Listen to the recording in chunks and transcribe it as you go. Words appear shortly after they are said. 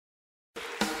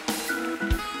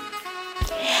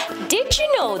Did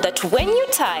you know that when you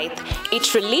tithe,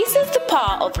 it releases the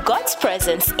power of God's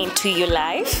presence into your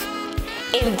life?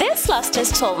 In this last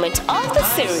installment of the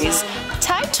series,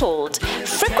 titled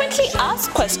Frequently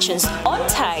Asked Questions on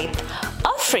Tithe,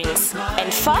 Offerings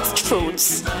and Fast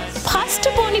Fruits, Pastor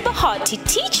Bonnie Bahati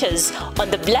teaches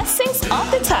on the blessings of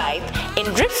the tithe in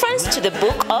reference to the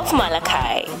book of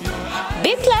Malachi.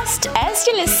 Be blessed as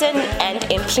you listen and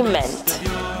implement.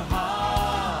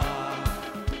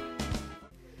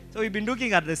 So we've been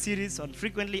looking at the series on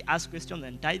frequently asked questions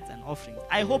and tithes and offerings.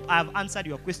 I hope I have answered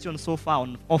your question so far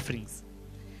on offerings.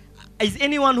 Is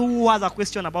anyone who has a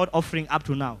question about offering up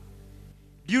to now?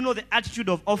 Do you know the attitude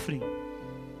of offering?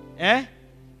 Do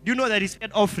you know the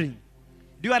respect offering?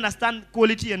 Do you understand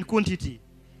quality and quantity?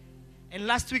 And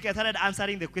last week I started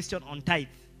answering the question on tithe.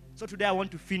 So today I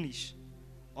want to finish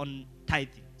on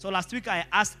tithing. So last week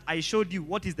I showed you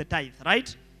what is the tithe,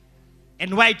 right?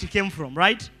 And where it came from,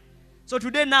 right? So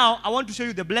today now I want to show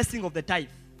you the blessing of the tithe.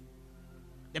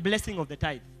 The blessing of the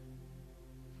tithe.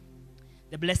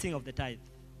 The blessing of the tithe.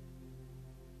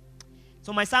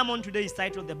 So my sermon today is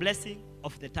titled The Blessing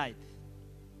of the Tithe.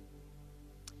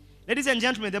 Ladies and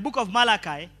gentlemen, the book of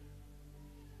Malachi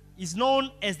is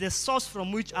known as the source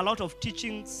from which a lot of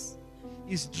teachings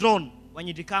is drawn when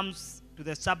it comes to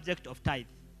the subject of tithe.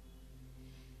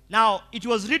 Now, it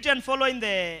was written following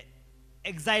the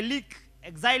exilic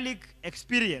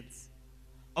experience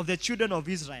of the children of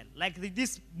Israel. Like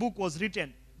this book was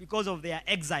written because of their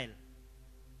exile.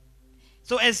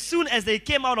 So as soon as they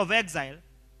came out of exile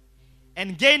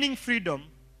and gaining freedom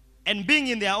and being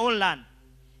in their own land,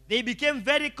 they became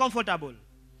very comfortable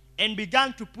and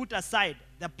began to put aside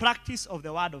the practice of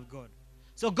the word of God.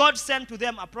 So God sent to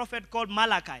them a prophet called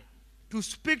Malachi to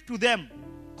speak to them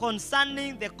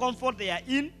concerning the comfort they are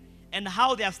in and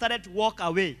how they have started to walk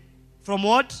away from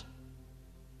what?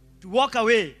 To walk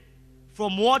away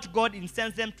from what God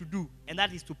intends them to do, and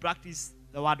that is to practice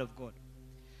the word of God.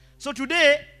 So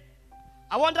today,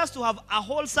 I want us to have a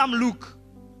wholesome look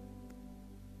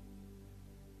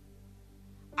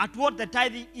at what the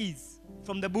tithing is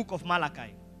from the book of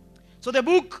Malachi. So the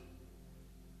book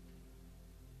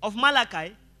of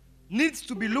Malachi needs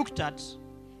to be looked at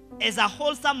as a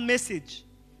wholesome message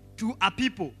to a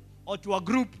people or to a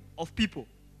group of people.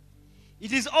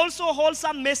 It is also a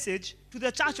wholesome message to the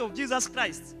church of Jesus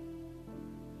Christ.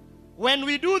 When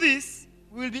we do this,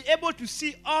 we will be able to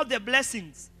see all the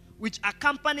blessings which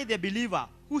accompany the believer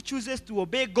who chooses to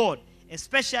obey God,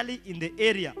 especially in the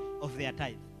area of their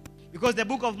tithe. Because the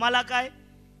book of Malachi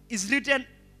is written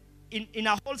in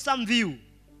a wholesome view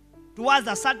towards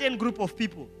a certain group of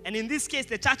people. And in this case,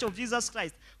 the church of Jesus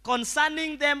Christ,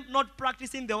 concerning them not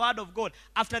practicing the word of God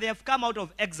after they have come out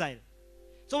of exile.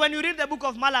 So when you read the book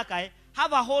of Malachi,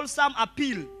 have a wholesome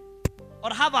appeal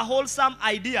or have a wholesome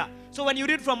idea. So when you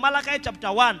read from Malachi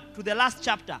chapter 1 to the last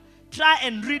chapter, try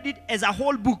and read it as a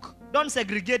whole book. Don't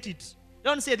segregate it.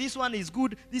 Don't say this one is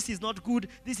good, this is not good,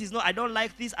 this is not, I don't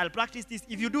like this, I'll practice this.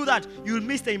 If you do that, you'll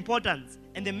miss the importance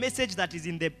and the message that is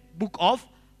in the book of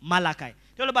Malachi.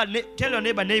 Tell your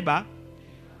neighbor,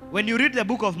 when you read the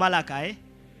book of Malachi,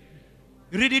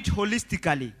 read it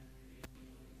holistically.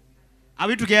 Are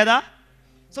we together?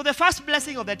 So the first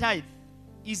blessing of the tithe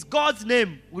is God's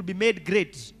name will be made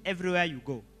great everywhere you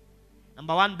go.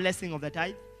 Number one blessing of the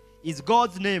tithe is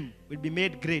God's name will be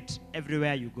made great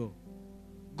everywhere you go.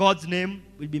 God's name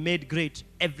will be made great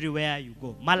everywhere you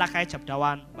go. Malachi chapter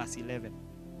 1 verse 11.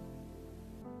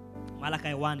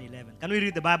 Malachi 1:11. Can we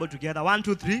read the Bible together? 1,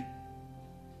 2, 3.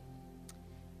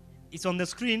 It's on the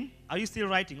screen. Are you still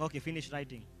writing? Okay, finish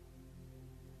writing.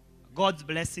 God's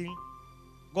blessing.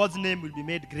 God's name will be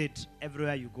made great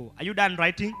everywhere you go. Are you done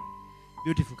writing?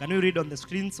 Beautiful. Can we read on the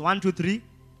screens? 1, 2, 3.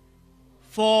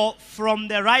 For from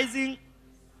the rising,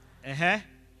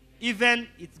 even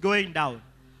it's going down,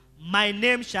 my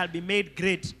name shall be made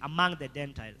great among the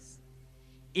Gentiles.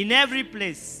 In every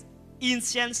place,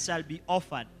 incense shall be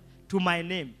offered to my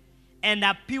name, and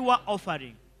a pure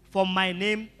offering, for my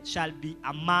name shall be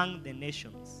among the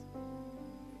nations.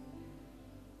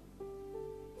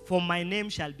 For my name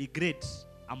shall be great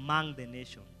among the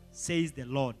nations, says the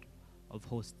Lord of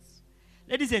hosts.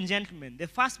 Ladies and gentlemen, the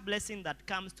first blessing that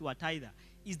comes to a tither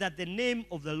is that the name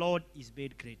of the Lord is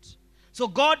made great. So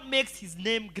God makes his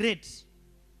name great.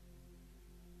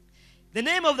 The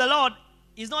name of the Lord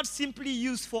is not simply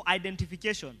used for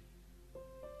identification.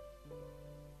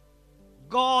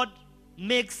 God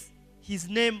makes his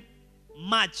name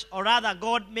much, or rather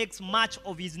God makes much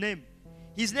of his name.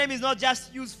 His name is not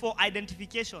just used for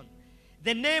identification.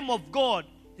 The name of God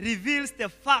reveals the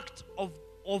fact of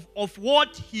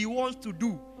what he wants to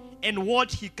do and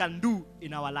what he can do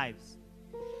in our lives.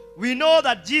 we know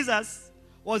that Jesus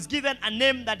was given a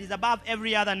name that is above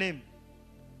every other name.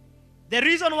 The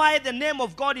reason why the name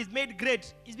of God is made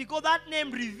great is because that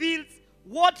name reveals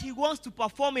what he wants to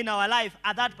perform in our life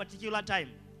at that particular time.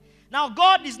 Now,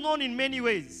 God is known in many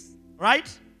ways, right?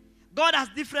 God has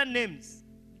different names.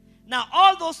 Now,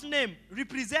 all those names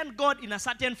represent God in a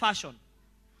certain fashion.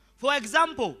 For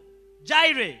example,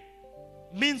 Jireh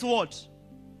means what?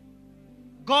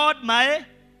 God my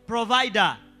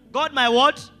provider. God my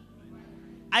what?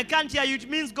 I can't hear you. It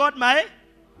means God my?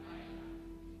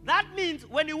 That means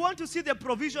when you want to see the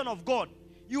provision of God,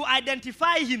 you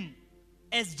identify him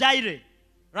as Jireh.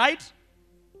 Right?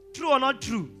 True or not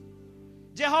true?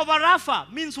 Jehovah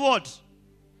Rapha means what?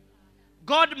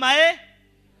 God my?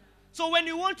 So when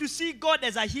you want to see God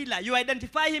as a healer, you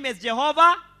identify him as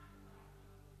Jehovah.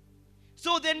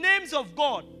 So the names of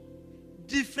God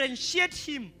differentiate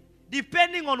him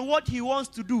depending on what he wants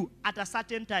to do at a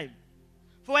certain time.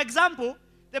 For example,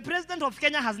 the president of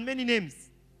Kenya has many names.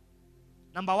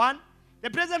 Number one, the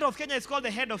president of Kenya is called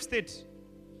the head of state.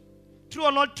 True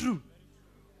or not true?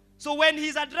 So when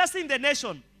he's addressing the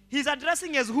nation, he's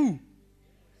addressing as who?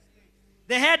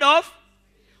 The head of?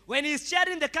 When he's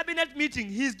chairing the cabinet meeting,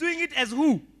 he's doing it as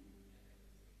who?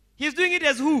 He's doing it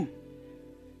as who?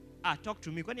 Talk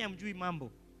to me. Kwani hamjui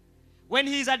mambo? When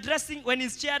he's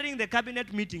chairing the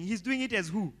cabinet meeting, he's doing it as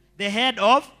who? The head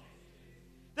of?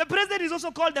 The president is also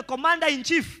called the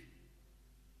commander-in-chief.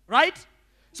 Right?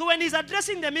 So when he's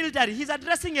addressing the military, he's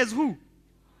addressing as who?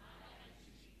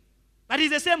 But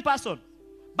he's the same person,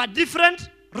 but different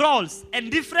roles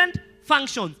and different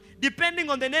functions, depending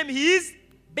on the name he is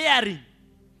bearing.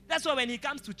 That's why when he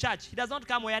comes to church, he does not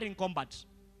come wearing combat.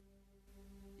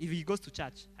 If he goes to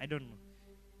church, I don't know.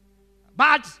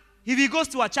 But if he goes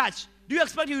to a church, do you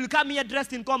expect he will come here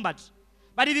dressed in combat?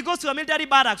 But if he goes to a military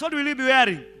barracks, what will he be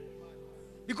wearing?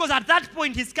 Because at that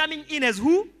point, he's coming in as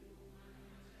who?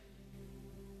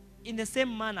 In the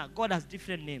same manner, God has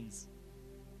different names.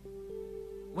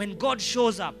 When God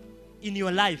shows up in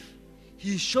your life,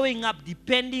 he's showing up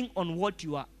depending on what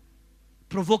you are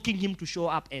provoking him to show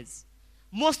up as.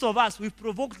 Most of us, we've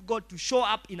provoked God to show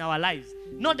up in our lives,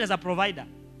 not as a provider,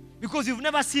 because you've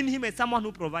never seen him as someone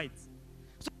who provides.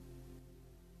 So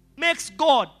makes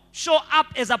God show up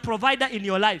as a provider in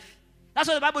your life. That's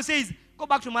what the Bible says. Go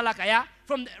back to Malachi, yeah?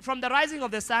 From the rising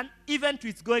of the sun, even to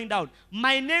its going down.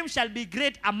 My name shall be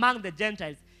great among the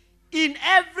Gentiles. In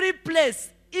every place,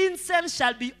 incense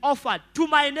shall be offered to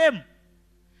my name.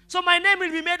 So my name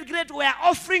will be made great where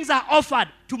offerings are offered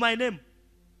to my name.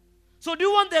 So do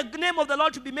you want the name of the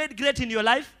Lord to be made great in your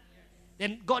life?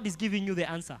 Then God is giving you the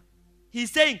answer.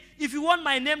 He's saying, if you want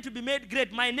my name to be made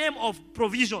great, my name of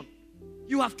provision,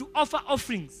 you have to offer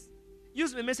offerings.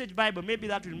 Use the Message Bible. Maybe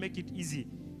that will make it easy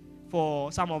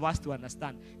for some of us to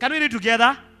understand. Can we read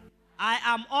together? I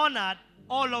am honored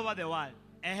all over the world.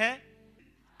 I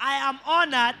am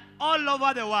honored all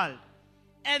over the world.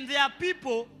 And there are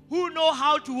people who know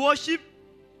how to worship,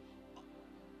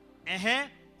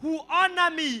 who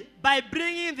honor me by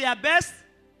bringing their best.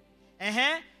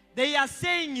 They are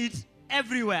saying it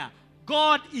everywhere.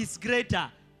 God is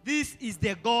greater. This is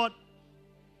the God.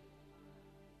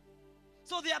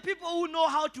 So there are people who know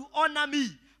how to honor me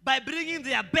by bringing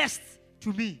their best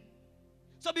to me.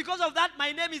 So because of that,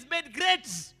 my name is made great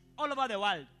all over the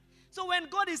world. So when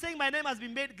God is saying my name has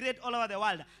been made great all over the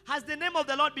world, has the name of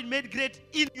the Lord been made great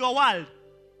in your world?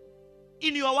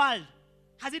 In your world,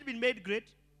 has it been made great?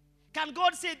 Can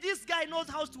God say, this guy knows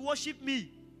how to worship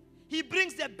me? He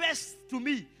brings the best to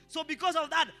me. So because of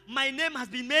that, my name has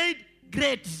been made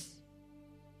great.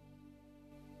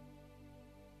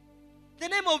 The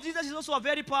name of Jesus is also a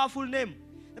very powerful name.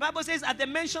 The Bible says, at the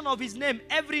mention of his name,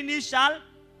 every knee shall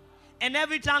and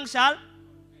every tongue shall.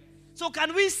 So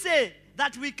can we say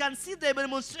that we can see the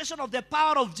demonstration of the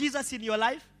power of Jesus in your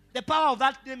life? The power of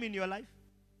that name in your life?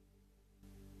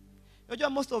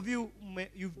 Most of you,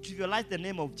 you've trivialized the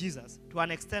name of Jesus to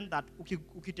an extent that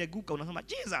ukiteguka unasema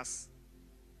Jesus.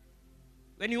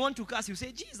 When you want to curse, you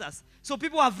say Jesus. So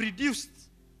people have reduced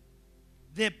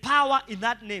the power in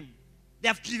that name. They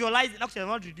have trivialized it. Actually, they have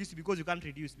not reduced it because you can't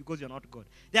reduce because you're not God.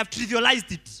 They have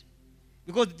trivialized it.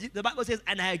 Because the Bible says,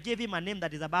 and I gave him a name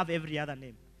that is above every other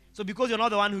name. So because you're not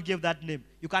the one who gave that name,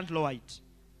 you can't lower it.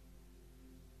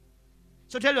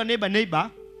 So tell your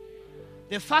neighbor,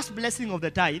 the first blessing of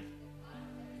the tithe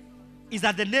is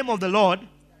that the name of the Lord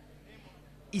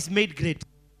is made great.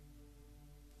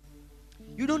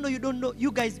 You don't know.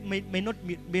 You guys may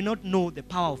not know the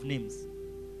power of names.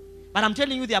 But I'm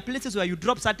telling you, there are places where you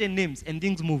drop certain names and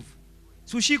things move.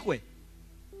 Sushikwe.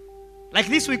 Like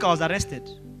this week I was arrested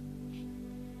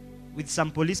with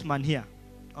some policeman here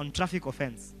on traffic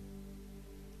offense.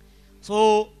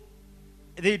 So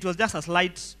it was just a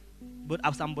slight, but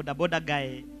some border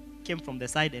guy came from the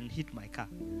side and hit my car.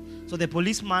 So the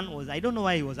policeman I don't know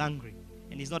why he was angry,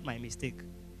 and it's not my mistake.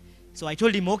 So I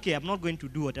told him, okay, I'm not going to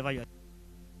do whatever you are.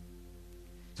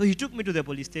 So he took me to the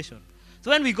police station.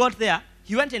 So when we got there,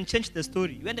 he went and changed the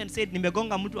story. He went and said,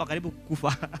 nimegonga mtu akaribu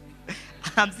kufa.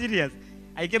 I'm serious.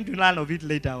 I came to learn of it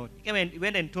later on. He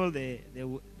went and told the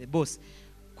boss,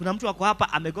 kuna mtu wako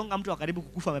hapa amegonga mtu akaribu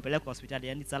kukufa amepelekwa hospitali,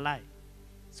 and it's a lie.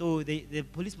 So the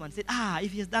policeman said,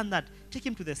 if he has done that, take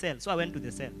him to the cell. So I went to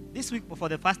the cell. This week, for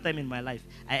the first time in my life,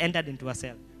 I entered into a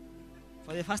cell.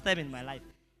 For the first time in my life.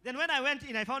 Then when I went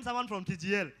in, I found someone from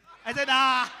TGL. I said,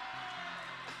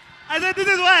 this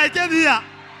is why I came here.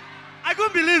 I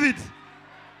couldn't believe it.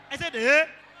 I said, eh?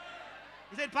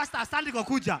 He said, Pastor, asante kwa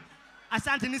kuja.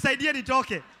 Asante, nisaidie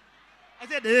nitoke. I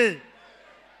said, eh?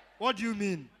 What do you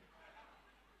mean?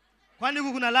 Kwani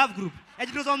kuna love group? And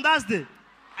it was on Thursday.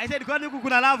 I said, kwani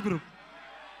kuna love group?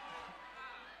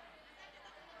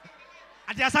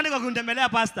 Ati asante kwa kunitembelea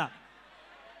pastor.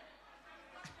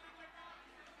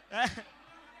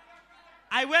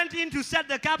 I went in to set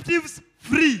the captives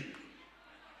free.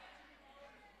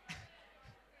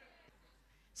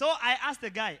 So I asked the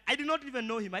guy. I did not even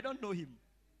know him. I don't know him.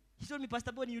 He told me,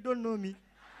 Pastor Bonnie, you don't know me.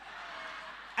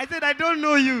 I said, I don't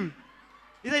know you.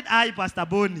 He said, hi, Pastor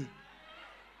Bonnie.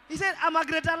 He said, I'm a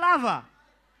greater lover.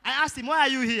 I asked him, why are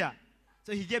you here?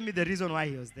 So he gave me the reason why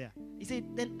he was there. He said,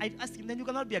 then I asked him, then you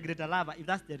cannot be a greater lover if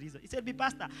that's the reason. He said,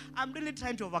 Pastor, I'm really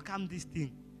trying to overcome this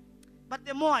thing. But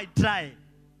the more I try,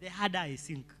 the harder I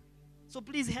sink. So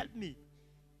please help me.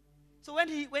 So when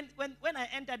I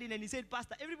entered in and he said,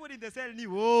 Pastor, everybody in the cell knew,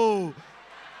 whoa,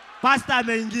 Pastor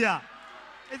ameingia.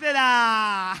 He said,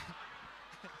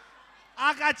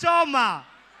 akachoma.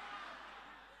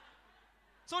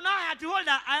 So now I had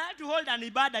to hold an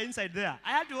ibadah inside there.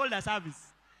 I had to hold a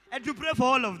service and to pray for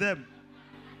all of them.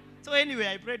 So anyway,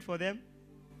 I prayed for them.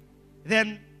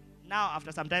 Then now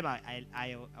after some time,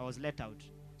 I was let out.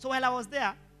 So while I was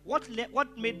there, what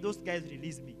made those guys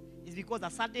release me is because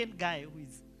a certain guy who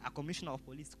is a commissioner of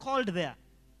police called there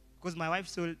because my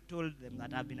wife told them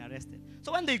that I've been arrested.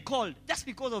 So when they called, just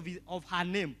because of her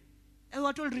name, and we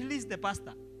were told, release the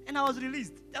pastor. And I was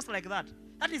released, just like that.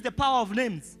 That is the power of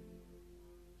names.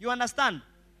 You understand?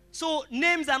 So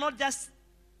names are not just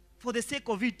for the sake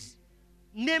of it.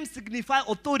 Names signify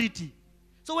authority.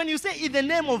 So when you say in the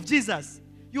name of Jesus,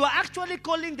 you are actually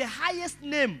calling the highest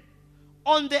name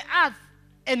on the earth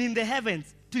and in the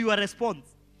heavens to your response.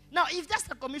 Now, if just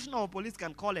a commissioner of police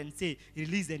can call and say,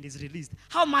 release and is released,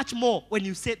 how much more when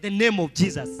you say the name of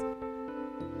Jesus?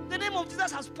 The name of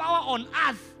Jesus has power on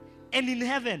earth and in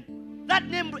heaven. That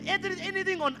name,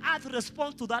 anything on earth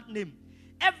responds to that name.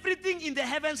 Everything in the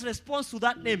heavens responds to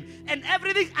that name. And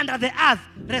everything under the earth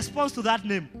responds to that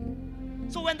name.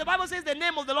 So when the Bible says the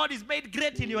name of the Lord is made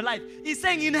great in your life, it's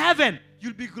saying in heaven,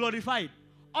 you'll be glorified.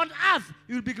 On earth,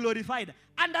 you'll be glorified.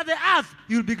 Under the earth,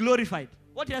 you'll be glorified.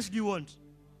 What else do you want?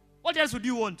 What else would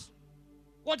you want?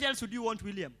 What else would you want,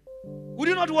 William? Would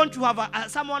you not want to have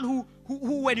someone who,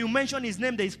 when you mention his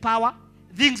name, there is power,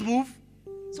 things move?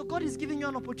 So God is giving you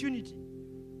an opportunity.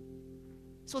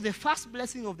 So the first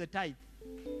blessing of the tithe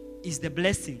is the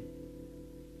blessing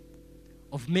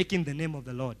of making the name of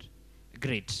the Lord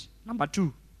great. Number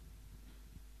two,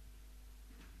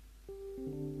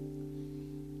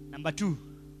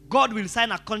 God will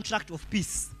sign a contract of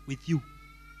peace with you.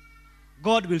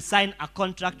 God will sign a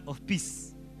contract of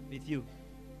peace with you.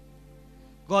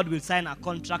 God will sign a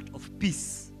contract of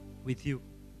peace with you.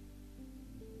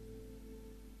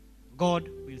 God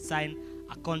will sign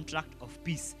a contract of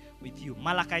peace with you.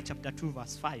 Malachi chapter 2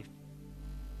 verse 5.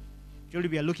 Surely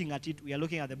we are looking at it. We are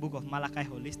looking at the book of Malachi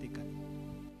holistically.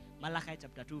 Malachi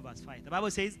chapter 2 verse 5. The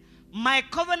Bible says, my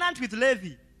covenant with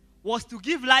Levi was to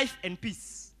give life and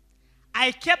peace.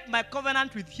 I kept my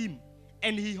covenant with him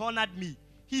and he honored me.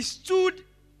 He stood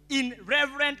in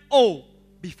reverent awe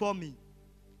before me.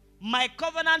 My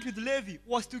covenant with Levi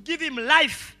was to give him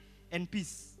life and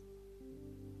peace.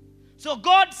 So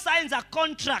God signs a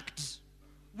contract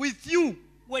with you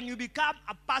when you become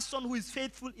a person who is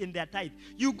faithful in their tithe.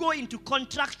 You go into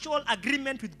contractual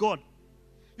agreement with God.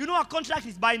 You know a contract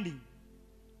is binding,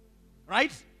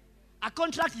 right? A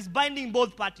contract is binding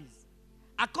both parties.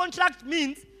 A contract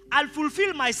means I'll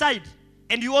fulfill my side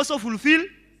and you also fulfill.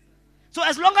 So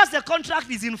as long as the contract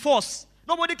is in force,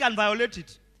 nobody can violate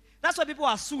it. That's why people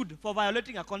are sued for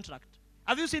violating a contract.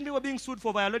 Have you seen people being sued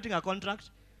for violating a contract?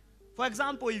 For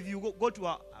example, if you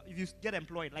if you get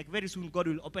employed, like very soon God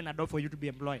will open a door for you to be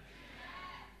employed.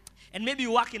 And maybe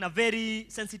you work in a very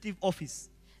sensitive office.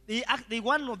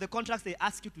 One of the contracts they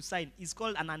ask you to sign is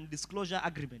called an undisclosure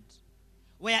agreement.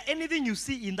 where anything you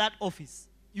see in that office,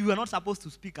 you are not supposed to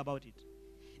speak about it.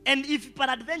 And if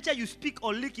peradventure you speak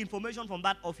or leak information from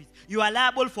that office, you are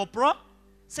liable for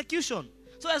prosecution.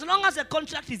 So as long as a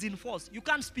contract is in force, you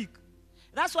can't speak.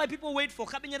 That's why people wait for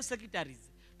cabinet secretaries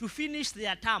to finish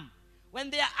their term. When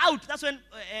they are out, that's when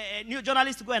new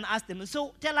journalists go and ask them,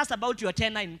 so tell us about your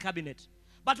tenure in cabinet.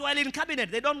 But while in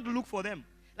cabinet, they don't look for them.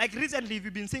 Like recently, if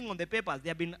you've been seeing on the papers, they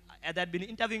have been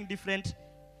interviewing different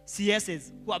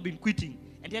CSs who have been quitting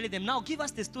and telling them, now give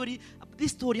us the story,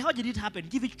 this story, how did it happen?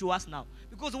 Give it to us now.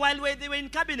 Because while they were in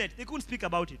cabinet, they couldn't speak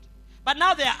about it. But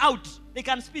now they are out, they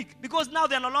can speak. Because now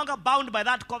they are no longer bound by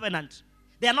that covenant.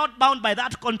 They are not bound by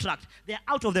that contract. They are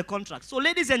out of the contract. So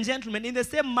ladies and gentlemen, in the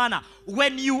same manner,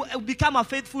 when you become a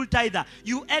faithful tither,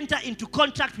 you enter into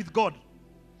contract with God.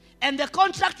 And the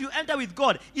contract you enter with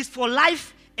God is for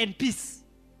life and peace.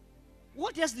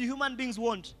 What else do human beings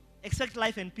want except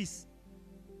life and peace?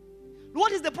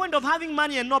 What is the point of having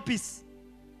money and no peace?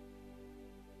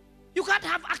 You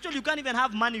can't even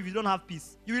have money if you don't have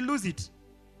peace. You will lose it.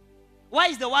 Why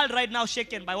is the world right now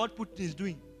shaken by what Putin is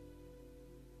doing?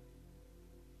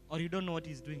 Or you don't know what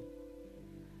he's doing?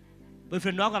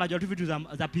 Boyfriend wako anajua tu vitu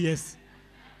za PS.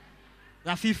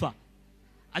 Za FIFA.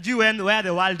 Ajui where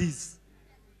the world is.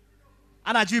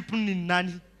 Anajui Putin ni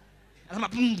nani. Anasema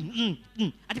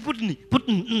ati Putin.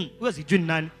 Huyo sijui ni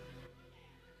nani.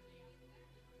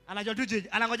 Anajua tu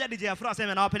anangoja DJ Afro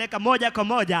aseme nawapeleka moja kwa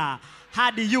moja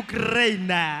hadi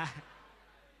Ukraine.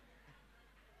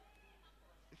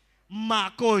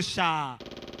 Makosha.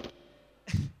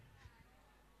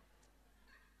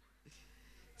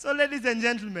 So ladies and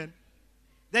gentlemen,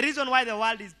 the reason why the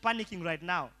world is panicking right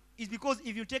now is because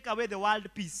if you take away the world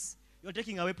peace, you're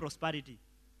taking away prosperity.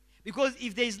 Because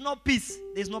if there is no peace,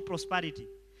 there is no prosperity.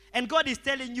 And God is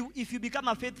telling you, if you become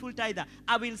a faithful tither,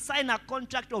 I will sign a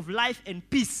contract of life and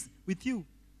peace with you.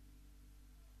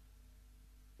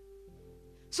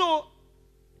 So,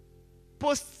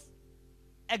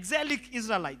 post-exilic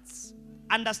Israelites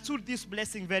understood this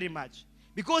blessing very much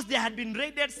because they had been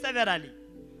raided severally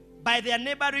by their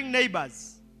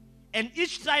neighbors. And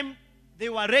each time they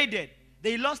were raided,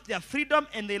 they lost their freedom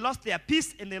and they lost their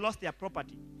peace and they lost their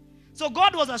property. So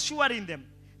God was assuring them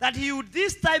that he would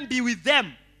this time be with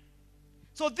them.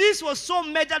 So this was so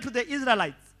major to the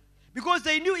Israelites because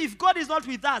they knew if God is not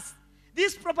with us,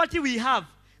 this property we have,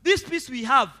 this peace we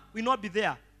have will not be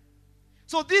there.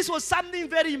 So this was something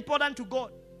very important to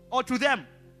God or to them.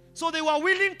 So they were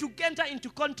willing to enter into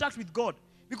contract with God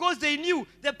because they knew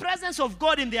the presence of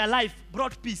God in their life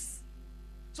brought peace.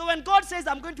 So when God says,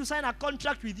 I'm going to sign a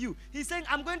contract with you, he's saying,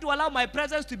 I'm going to allow my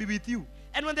presence to be with you.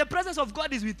 And when the presence of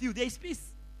God is with you, there is peace.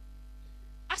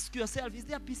 Ask yourself, is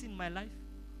there peace in my life?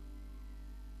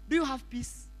 Do you have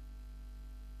peace?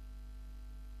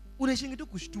 Unashingi tu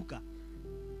kushtuka.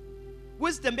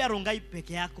 Huwezi tembea Rongai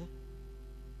peke yako.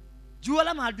 Jua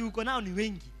la mahali uko nao ni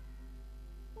wengi.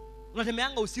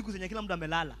 Unatembeanga usiku zenye kila mtu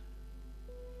amelala.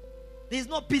 There is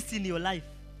no peace in your life.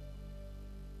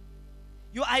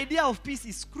 Your idea of peace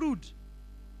is screwed.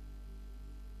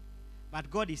 But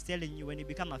God is telling you, when you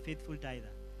become a faithful tither,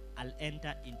 I'll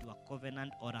enter into a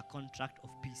covenant or a contract of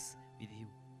peace with you.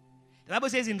 The Bible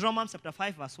says in Romans chapter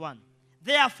 5 verse 1,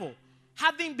 therefore,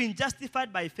 having been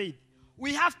justified by faith,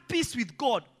 we have peace with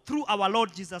God through our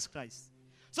Lord Jesus Christ.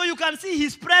 So you can see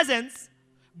his presence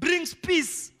brings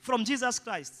peace from Jesus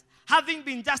Christ. Having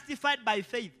been justified by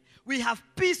faith, we have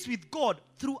peace with God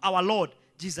through our Lord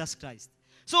Jesus Christ.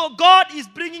 So God is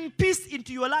bringing peace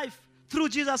into your life through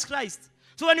Jesus Christ.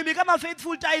 So when you become a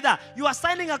faithful tither, you are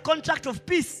signing a contract of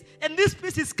peace. And this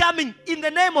peace is coming in the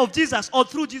name of Jesus or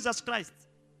through Jesus Christ.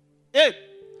 Hey.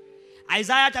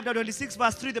 Isaiah chapter 26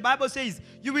 verse 3, the Bible says,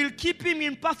 you will keep him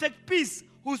in perfect peace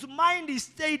whose mind is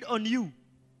stayed on you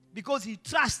because he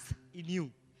trusts in you.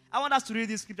 I want us to read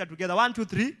this scripture together. 1, 2,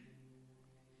 3.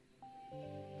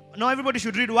 Now everybody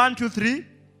should read 1, 2, 3.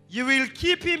 You will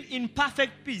keep him in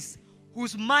perfect peace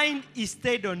whose mind is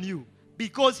stayed on you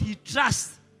because he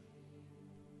trusts.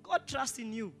 God trusts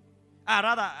in you.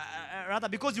 Rather,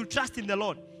 because you trust in the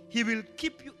Lord, he will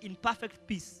keep you in perfect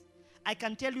peace. I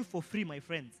can tell you for free, my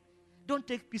friends, don't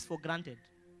take peace for granted.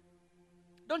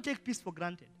 Don't take peace for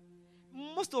granted.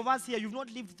 Most of us here, you've not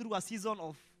lived through a season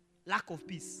of lack of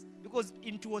peace. Because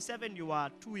in 2007, you were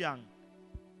too young.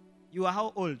 You were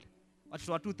how old? What,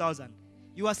 you were 2000.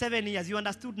 You were 7 years. You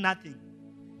understood nothing.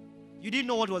 You didn't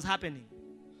know what was happening.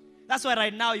 That's why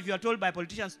right now, if you are told by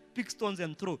politicians, pick stones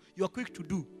and throw, you are quick to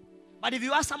do. But if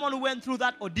you ask someone who went through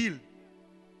that ordeal,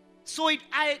 saw it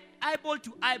eyeball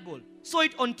to eyeball, saw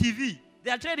it on TV,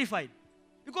 they are terrified.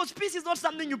 Because peace is not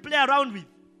something you play around with.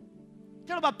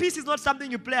 Tell about peace is not something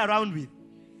you play around with.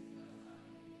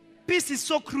 Peace is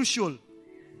so crucial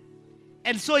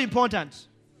and so important.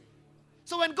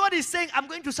 So when God is saying, I'm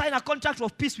going to sign a contract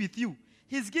of peace with you,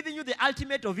 He's giving you the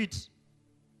ultimate of it.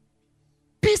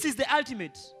 Peace is the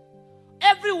ultimate.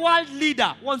 Every world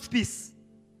leader wants peace.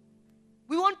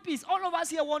 We want peace. All of us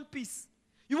here want peace.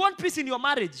 You want peace in your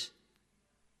marriage.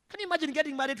 Can you imagine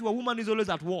getting married to a woman who is always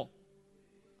at war?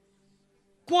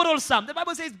 Quarrelsome. The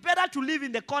Bible says it's better to live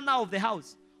in the corner of the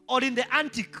house or in the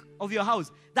attic of your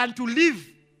house than to live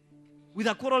with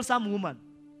a quarrelsome woman.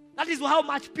 That is how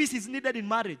much peace is needed in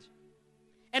marriage.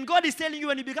 And God is telling you,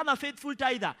 when you become a faithful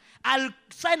tither, I'll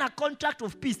sign a contract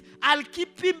of peace. I'll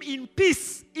keep him in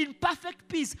peace, in perfect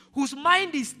peace, whose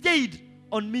mind is stayed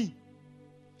on me.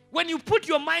 When you put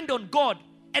your mind on God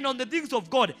and on the things of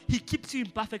God, He keeps you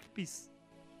in perfect peace.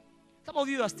 Some of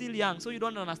you are still young, so you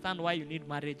don't understand why you need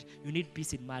marriage. You need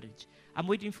peace in marriage. I'm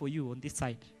waiting for you on this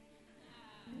side.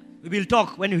 We will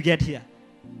talk when you get here.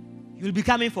 You'll be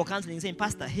coming for counseling saying,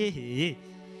 Pastor, hey.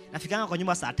 Nafikanga kwa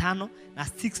nyumba saa 5 na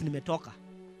 6 nimetoka.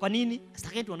 Kwa nini?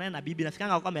 Sitaki tuonane na bibi.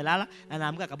 Nafikanga kwa melala na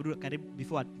naamka karibu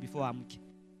before amke.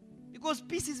 Because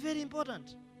peace is very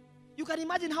important. You can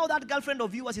imagine how that girlfriend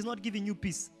of yours is not giving you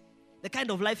peace. The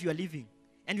kind of life you are living.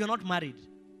 And you are not married.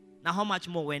 Now how much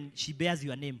more when she bears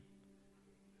your name?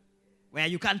 Where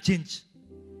you can't change.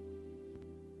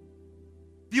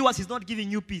 Viewers is not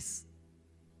giving you peace.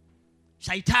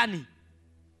 Shaitani.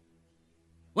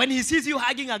 When he sees you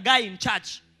hugging a guy in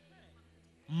church.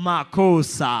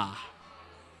 Makosa.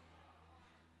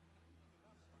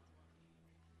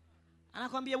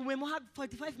 Anakwambia umemhug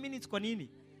 45 minutes kwa nini?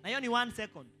 Na hiyo ni 1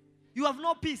 second. You have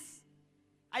no peace.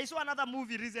 I saw another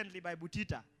movie recently by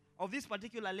Butita of this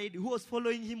particular lady who was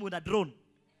following him with a drone.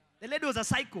 The lady was a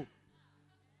psycho.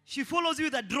 She follows you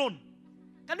with a drone.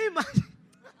 Can you imagine?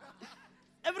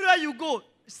 Everywhere you go,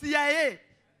 CIA.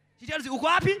 She tells you, uko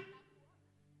wapi?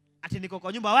 Ati niko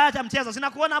kwa nyumba. Wewe acha mchezo. Sina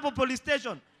kuona hapo police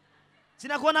station.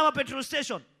 Sina kuona hapo petrol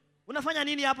station. Unafanya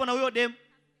nini hapo na huyo dem?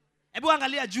 Hebu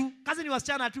angalia juu. Kazi ni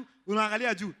wasichana tu.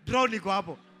 Unaangalia juu. Drone iko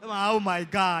hapo. Oh my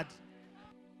God.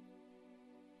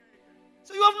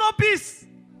 So you have no peace.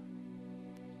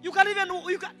 You can even,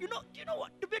 you know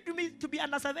what? To be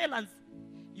under surveillance.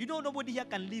 You know nobody here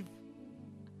can live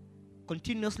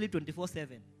continuously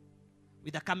 24/7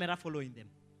 with a camera following them.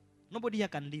 Nobody here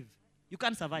can live. You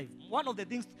can't survive. One of the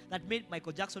things that made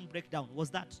Michael Jackson break down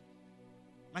was that.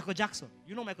 Michael Jackson.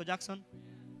 You know Michael Jackson?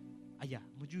 Aya,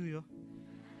 mujuyo.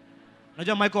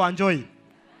 Najua Michael enjoy.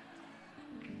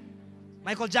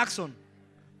 Michael Jackson.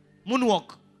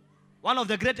 Moonwalk. One of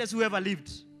the greatest who ever lived.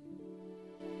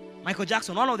 Michael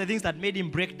Jackson, one of the things that made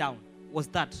him break down was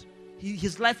that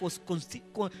his life was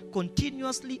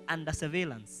continuously under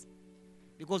surveillance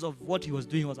because of what he was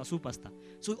doing. He was a superstar.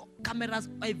 So cameras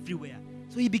everywhere.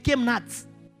 So he became nuts.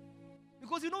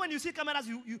 Because you know when you see cameras,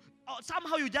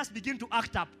 somehow you just begin to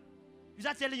act up. You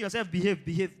start telling yourself,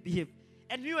 behave.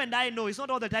 And you and I know it's not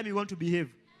all the time you want to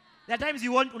behave. There are times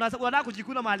you want, unataka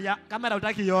kujikuna mahali ya kamera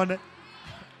utaki ione.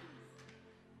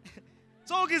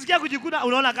 So ukisikia kujikuna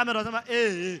unaona kamera unasema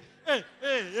eh.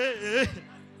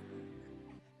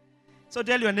 So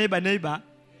tell your neighbor,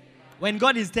 when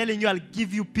God is telling you, I'll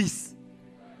give you peace,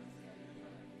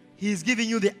 He is giving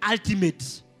you the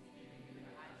ultimate.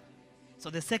 So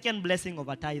the second blessing of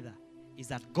a tither is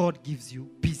that God gives you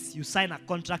peace. You sign a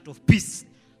contract of peace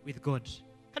with God.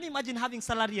 Can you imagine having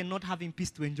salary and not having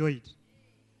peace to enjoy it?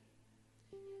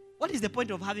 What is the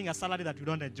point of having a salary that you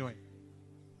don't enjoy?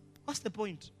 What's the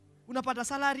point? Unapata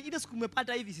salary, ile siku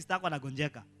umepata hivi sister yako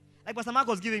anagonjeka. Like Pastor Mark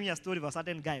was giving me a story of a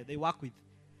certain guy they work with.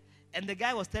 And the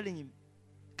guy was telling him,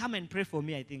 come and pray for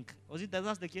me, I think. Was it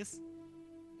that's the case?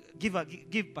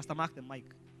 Give Pastor Mark the mic.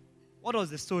 What was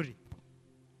the story?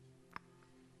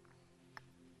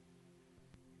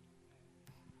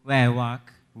 Where I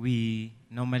work, we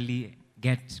normally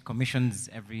get commissions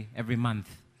every month.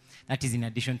 That is in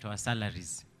addition to our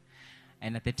salaries.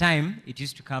 And at the time, it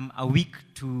used to come a week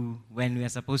to when we are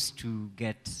supposed to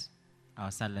get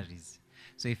our salaries.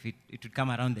 So if it would come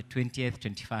around the 20th,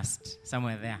 21st,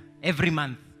 somewhere there, every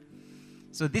month.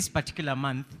 So this particular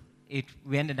month,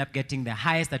 we ended up getting the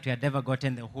highest that we had ever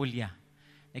gotten the whole year.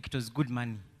 Like it was good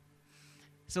money.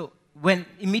 So when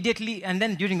immediately, and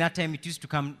then during that time, it used to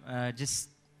come just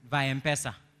via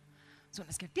M-Pesa. So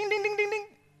let's get ding, ding, ding, ding, ding.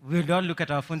 We would all look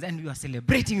at our phones and we were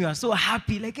celebrating. We were so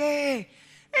happy, like, hey,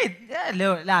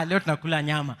 leo tunakula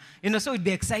nyama. You know, so we'd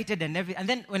be excited and everything. And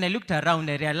then when I looked around,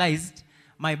 I realized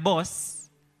my boss,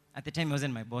 at the time he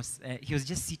wasn't my boss, he was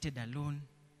just seated alone.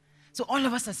 So all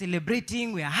of us are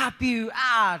celebrating, we are happy,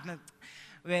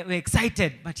 we're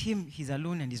excited. But he's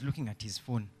alone and he's looking at his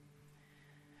phone.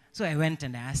 So I went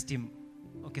and I asked him,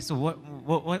 okay, so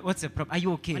what's the problem? Are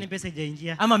you okay? Kwani pesa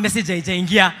haijaingia? Ama message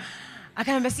haijaingia.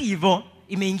 Akaniambia si hivyo,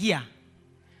 imeingia.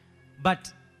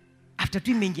 But after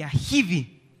tu imeingia hivi,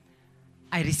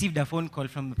 I received a phone call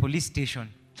from the police station.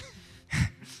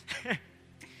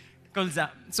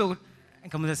 So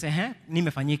nikamuuliza sasa,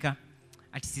 nimefanyika?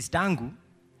 Ati sister yangu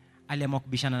aliamua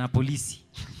kubishana na polisi.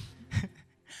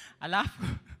 Alafu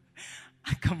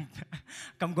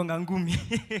akamgonga ngumi.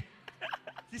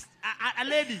 A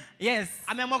lady. Yes.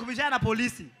 Ameamua kubishana na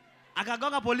polisi.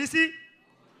 Akagonga polisi.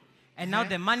 And now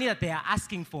the money that they are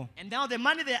asking for. And now the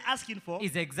money they are asking for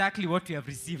is exactly what we have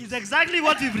received. Is exactly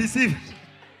what we've received.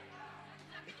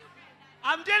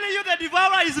 I'm telling you, the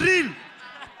devourer is real.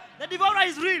 The devourer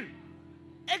is real.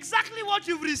 Exactly what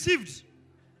you've received.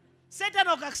 Satan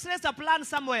orchestrates a plan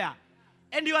somewhere.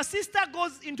 And your sister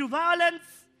goes into violence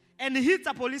and hits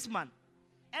a policeman.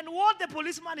 And what the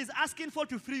policeman is asking for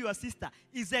to free your sister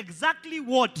is exactly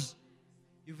what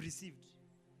you've received.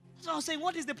 So I was saying,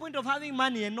 what is the point of having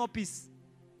money and no peace?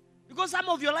 Because some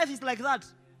of your life is like that.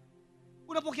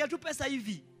 Unapokea tu pesa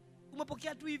hivi.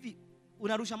 Umepokea tu hivi.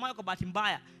 Unarusha mayo kwa bahati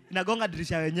mbaya. Inagonga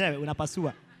dirisha wenyewe,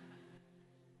 unapasua.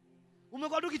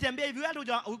 Umekuwa tu ukitembea hivi, wewe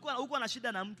ulikuwa na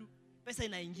shida na mtu. Pesa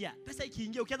inaingia. Pesa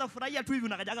ikiingia, ukianza kufurahia tu hivi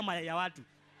unakajaga mayai ya watu.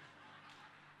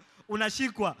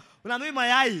 Unashikwa. Unanunua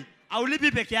mayai,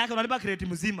 aulipi peke yake, unalipa kredi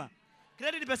mzima.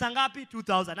 Kredi ni pesa ngapi?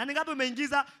 2000. Na ni ngapi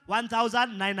umeingiza?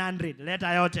 1900.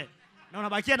 Leta yote. Na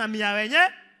unabakia na 100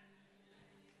 wenye.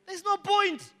 There's no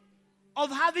point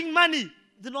of having money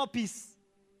with no peace.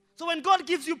 So when God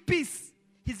gives you peace,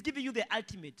 He's giving you the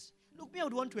ultimate. Look, me, I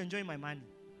would want to enjoy my money.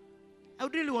 I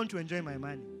would really want to enjoy my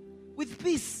money. With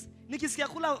peace. Nikisikia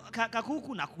kula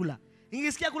kakuku na kula.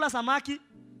 Nikisikia kula samaki.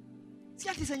 Si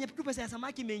ati senye tu pesa ya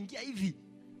samaki imeingia hivi.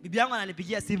 Bibi yangu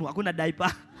ananipigia simu, hakuna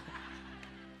diaper.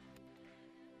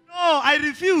 No, I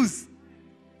refuse.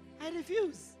 I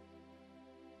refuse.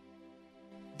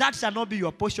 That shall not be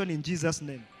your portion in Jesus'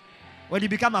 name. When you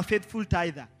become a faithful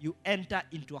tither, you enter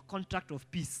into a contract of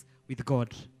peace with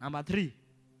God. Number 3.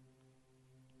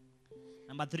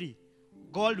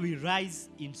 God will rise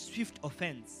in swift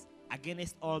offense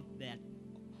against all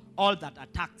that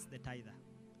attacks the tither.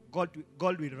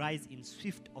 God will rise in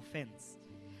swift offense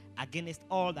against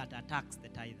all that attacks the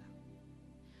tither.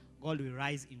 God will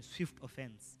rise in swift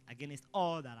offense against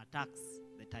all that attacks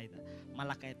the tither.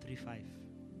 Malachi 3:5.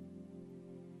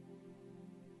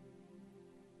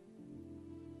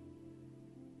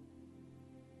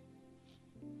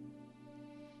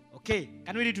 Okay,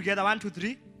 can we read together? 1, 2,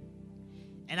 3.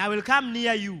 And I will come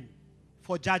near you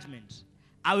for judgment.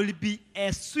 I will be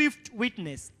a swift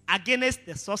witness against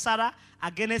the sorcerer,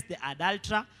 against the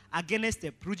adulterer, against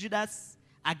the prejudice,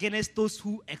 against those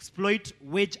who exploit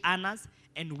wage earners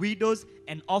and widows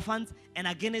and orphans, and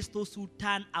against those who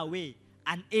turn away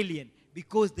an alien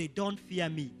because they don't fear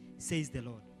me, says the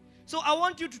Lord. So I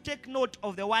want you to take note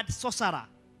of the word sorcerer.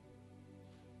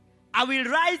 I will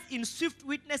rise in swift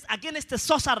witness against the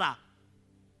sorcerer.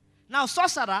 Now,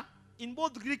 sorcerer, in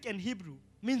both Greek and Hebrew,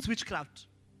 means witchcraft.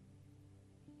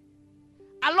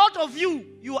 A lot of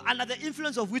you are under the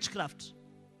influence of witchcraft.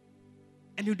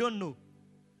 And you don't know.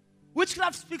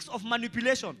 Witchcraft speaks of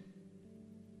manipulation.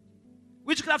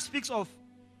 Witchcraft speaks of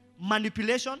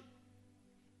manipulation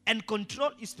and control.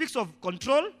 It speaks of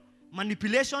control,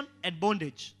 manipulation, and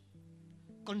bondage.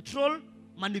 Control,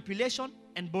 manipulation,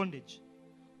 and bondage.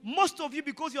 Most of you,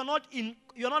 because you're not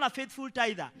a faithful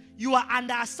tither, you are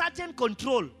under a certain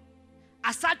control,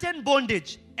 a certain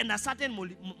bondage, and a certain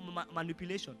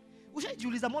manipulation.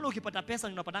 Ushajiuliza mbona ukipata pesa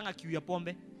unapatanga kiu ya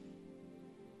pombe?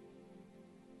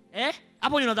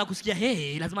 Hapo unaanza kusikia,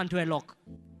 hey, lazima nitoe lock.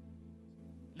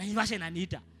 Na Ivasha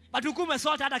inaniita. But ukume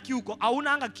sote hata kiu uko,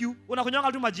 hauna anga kiu,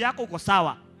 unakunyonga tu maji yako uko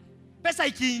sawa. Pesa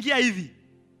ikiingia hivi,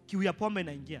 kiu ya pombe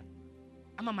inaingia.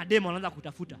 Ama mademo wanaanza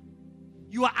kutafuta.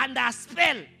 You are under a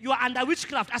spell. You are under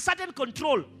witchcraft. A certain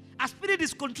control. A spirit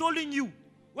is controlling you.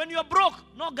 When you are broke,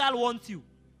 no girl wants you.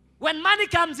 When money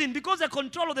comes in, because the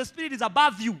control of the spirit is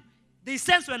above you, they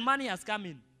sense when money has come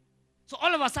in. So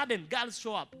all of a sudden, girls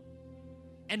show up.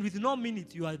 And with no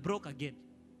minute, you are broke again.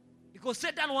 Because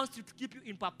Satan wants you to keep you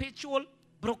in perpetual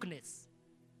brokenness.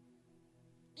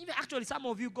 Even actually, some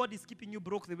of you, God is keeping you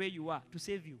broke the way you are to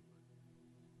save you.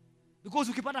 Because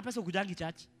ukipata pesa ukujangi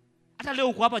church. Hata leo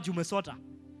uko hapa jumesota.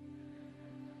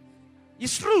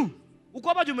 It's true. Uko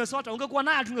hapa jumesota, ungekuwa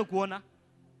naye tungekuona.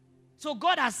 So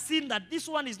God has seen that this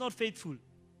one is not faithful.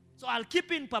 So I'll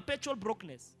keep in perpetual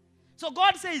brokenness. So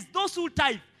God says, those who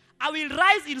tithe, I will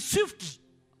rise in swift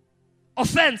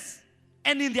offense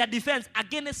and in their defense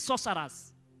against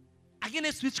sorcerers,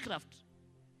 against witchcraft.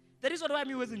 The reason why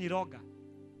mi wezi niroga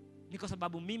ni kwa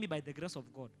sababu mimi, by the grace of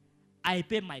God, I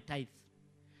pay my tithe.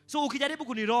 So ukijaribu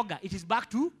kuniroga, it is back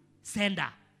to sender.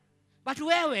 But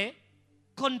wewe,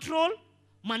 control,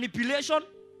 manipulation,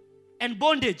 and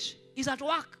bondage is at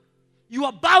work. You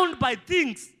are bound by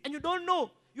things and you don't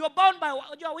know. You are bound by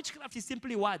witchcraft is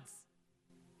simply words.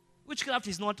 Witchcraft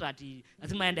is not that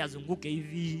lazima ende azunguke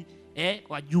hivi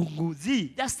kwa jungu.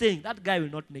 Just saying that guy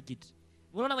will not make it.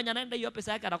 Unaona when anaenda hiyo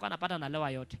pesa yake anakuwa anapata na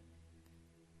lewa yote.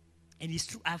 And it's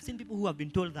true. I have seen people who have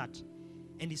been told that.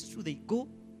 And it's true. They go,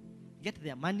 get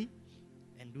their money,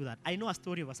 and do that. I know a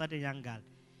story of a certain young girl.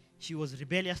 She was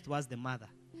rebellious towards the mother.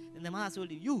 And the mother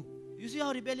told him, you see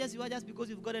how rebellious you are just because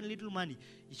you've gotten little money.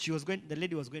 The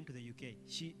lady was going to the UK.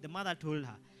 The mother told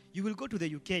her, you will go to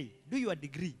the UK, do your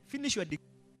degree, finish your degree.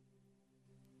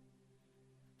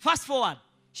 Fast forward,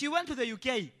 she went to the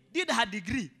UK, did her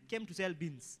degree, came to sell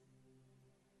beans.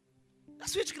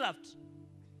 That's witchcraft.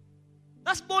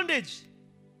 That's bondage.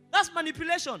 That's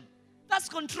manipulation. That's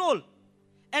control.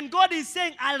 And God is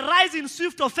saying, I'll rise in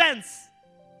swift offense.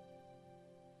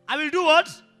 I will do what?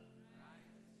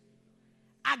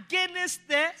 Against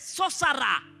the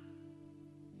sorcerer.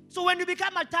 So when you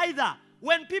become a tither,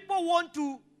 when people want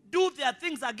to do their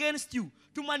things against you,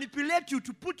 to manipulate you,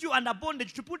 to put you under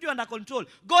bondage, to put you under control,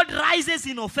 God rises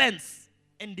in offense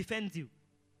and defends you.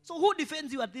 So who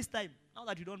defends you at this time, now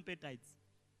that you don't pay tithes?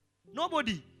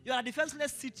 Nobody. You are a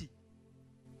defenseless city.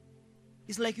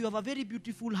 It's like you have a very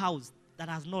beautiful house that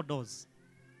has no doors.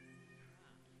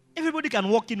 Everybody can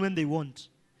walk in when they want.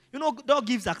 You know, door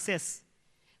gives access.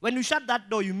 When you shut that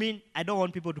door, you mean, I don't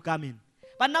want people to come in.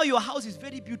 But now your house is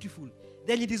very beautiful.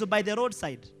 Then it is by the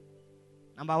roadside.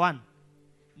 Number one.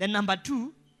 Then number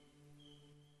two,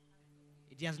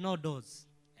 it has no doors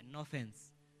and no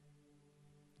fence.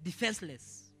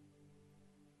 Defenseless.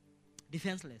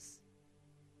 Defenseless.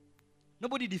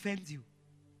 Nobody defends you.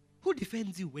 Who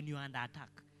defends you when you are under attack?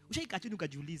 Ushaika chini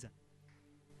ukajiuliza.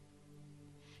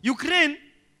 Ukraine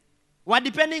were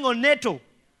depending on NATO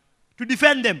to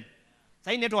defend them.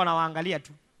 Sasa NATO wanawaangalia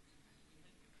tu.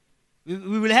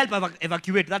 We will help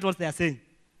evacuate. That's what they are saying.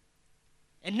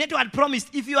 And NATO had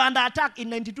promised, if you are under attack, in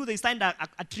 92 they signed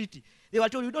a treaty. They were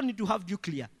told, you don't need to have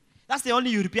nuclear. That's the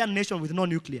only European nation with no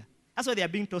nuclear. That's why they are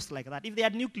being tossed like that. If they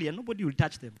had nuclear, nobody will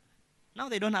touch them. Now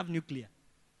they don't have nuclear.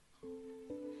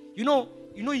 You know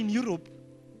in Europe,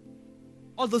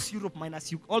 all those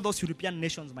European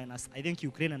nations minus, I think,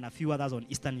 Ukraine and a few others on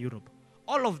Eastern Europe,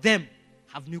 all of them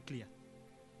have nuclear.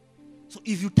 So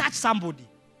if you touch somebody,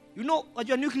 you know what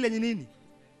your nuclear is.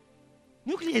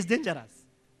 Nuclear is dangerous.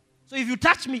 So if you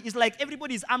touch me, it's like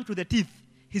everybody is armed to the teeth.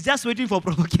 He's just waiting for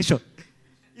provocation.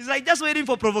 It's like just waiting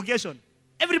for provocation.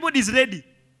 Everybody is ready.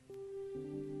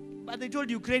 But they told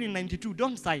Ukraine in 92,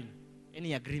 don't sign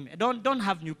any agreement. Don't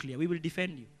have nuclear. We will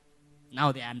defend you.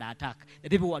 Now they are under attack. The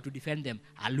people who are to defend them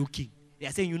are looking. They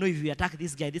are saying, if we attack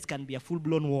this guy, this can be a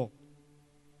full-blown war.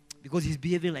 Because he's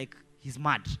behaving like he's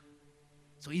mad.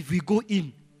 So if we go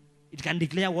in, it can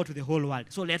declare war to the whole world.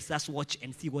 So let's just watch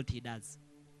and see what he does.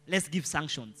 Let's give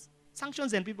sanctions.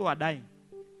 Sanctions and people are dying.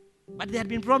 But they had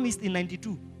been promised in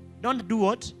 92. Don't do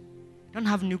what? Don't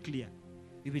have nuclear.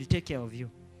 We will take care of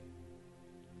you.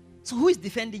 So who is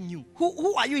defending you?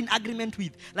 Who are you in agreement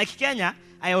with? Like Kenya,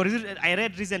 I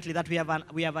read recently that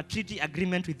we have a treaty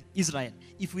agreement with Israel.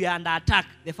 If we are under attack,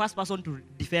 the first person to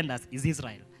defend us is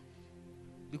Israel.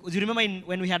 Because you remember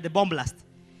when we had the bomb blast,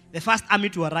 the first army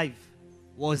to arrive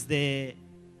was the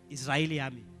Israeli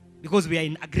army. Because we are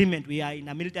in agreement, we are in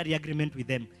a military agreement with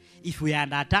them. If we are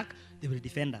under attack, they will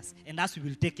defend us. And us, we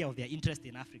will take care of their interest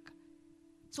in Africa.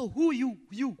 So who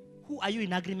are you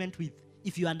in agreement with?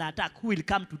 If you are under attack, who will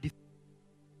come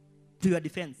to your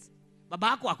defense? Baba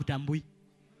yako hakutambui.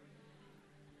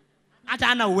 Hata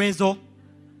hana uwezo.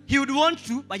 He would want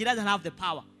to, but he doesn't have the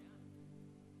power.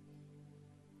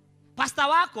 Pastor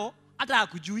wako hata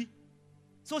hakujui.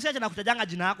 So siacha nakutajanga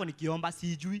jina yako nikiomba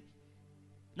sijui.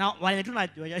 Na wale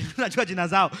tunajua jina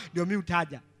zao ndio mimi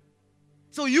utaja.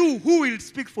 So who will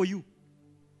speak for you?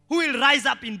 Who will rise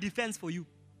up in defense for you?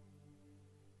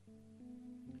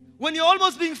 When you're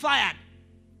almost being fired,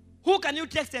 who can you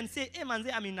text and say, hey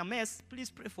manze, I'm in a mess, please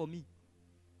pray for me?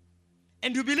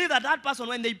 And you believe that person,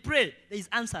 when they pray, there is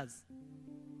answers.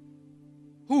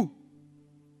 Who?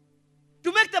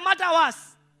 To make the matter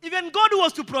worse, even God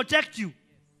was to protect you.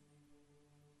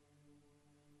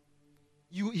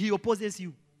 He opposes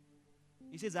you.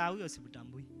 He says,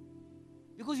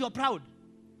 because you are proud.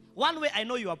 One way I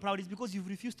know you are proud is because you've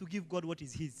refused to give God what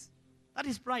is his. That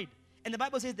is pride. And the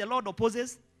Bible says the Lord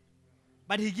opposes,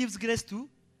 but he gives grace to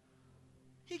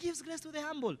the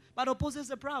humble, but opposes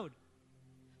the proud.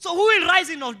 So who will rise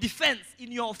in your defense,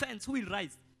 in your offense? Who will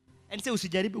rise? And say,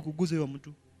 usijaribu kuguza huyo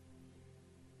mtu.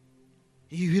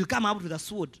 He will come out with a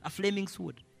sword, a flaming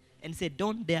sword, and say,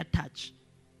 don't dare touch.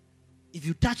 If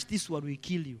you touch this one, we'll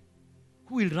kill you.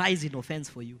 Who will rise in offense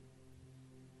for you?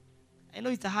 I know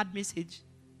it's a hard message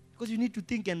because you need to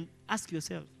think and ask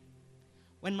yourself.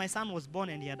 When my son was born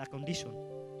and he had a condition,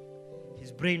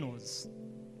 his brain was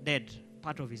dead.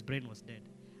 Part of his brain was dead.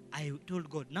 I told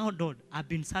God, now Lord, I've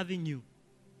been serving you.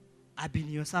 I've been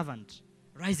your servant.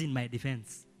 Rise in my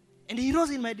defense. And he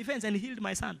rose in my defense and healed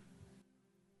my son.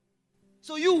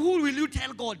 So you, who will you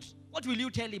tell God? What will you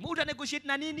tell him? Negotiate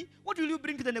na nini? What will you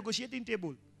bring to the negotiating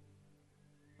table?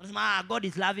 God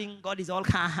is loving. God is all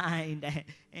kind.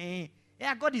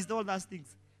 Yeah, God is all those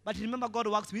things. But remember, God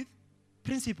works with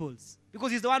principles.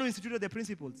 Because he's the one who instituted the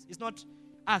principles. It's not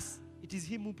us. It is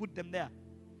him who put them there.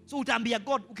 So utaambia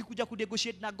God, ukikuja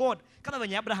kunegotiate na God, kama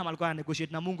venye Abraham alikuwa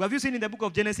negotiate na Mungu. Have you seen in the book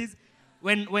of Genesis,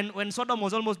 when Sodom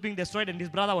was almost being destroyed and his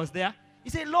brother was there,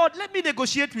 he said, Lord, let me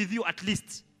negotiate with you at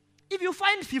least. If you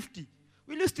find 50,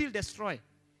 will you still destroy?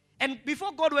 And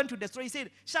before God went to destroy, he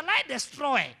said, shall I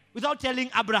destroy without telling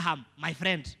Abraham, my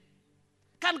friend?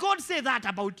 Can God say that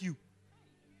about you?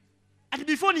 And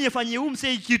before niyefanyie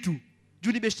umsei kitu,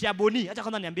 juu ni beshte ya Bonnie, acha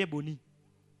kwanza niambie Bonnie.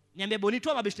 Niambie Bonnie,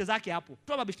 toa mabeshte zake hapo.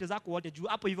 Toa mabeshte zako wote juu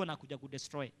hapo hivyo nakuja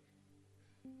kudestroy.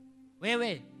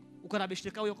 Wewe, uko na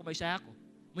beshte kao kwa maisha yako.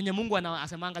 Mwenye Mungu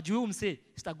anasemanga juu umsei,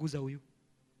 sitaguza huyu.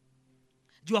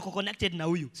 Juu ako connected na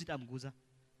huyu, sitamguza.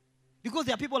 Because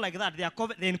there are people like that.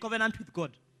 They're in covenant with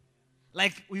God.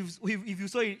 Like if you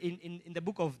saw in the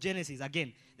book of Genesis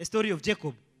again, the story of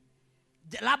Jacob.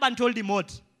 Laban told him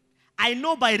what? I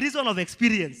know by reason of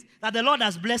experience that the Lord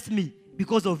has blessed me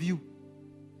because of you.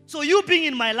 So you being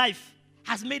in my life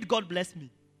has made God bless me.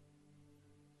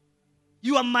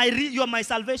 You are my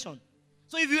salvation.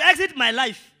 So if you exit my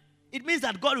life, it means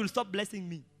that God will stop blessing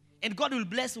me. And God will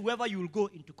bless whoever you will go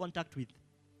into contact with.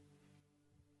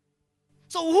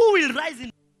 So who will rise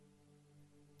in?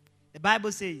 The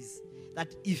Bible says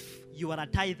that if you are a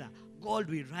tither, God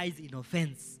will rise in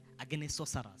offense against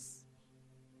sorcerers.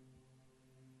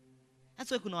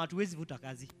 That's why kuna watu wezi vuta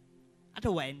kazi. Hata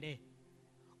waende.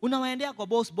 Unawaendea kwa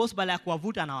boss bala ya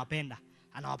kuwavuta anawapenda.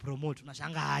 Anawapromote.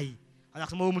 Unashanga hai.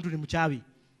 Anasema huyu mtu ni mchawi.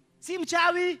 Si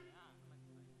mchawi.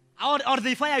 Or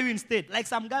they fire you instead. Like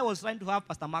some guy was trying to have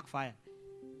Pastor Mark fired.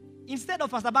 Instead of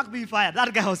Pastor Mark being fired,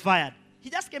 that guy was fired. He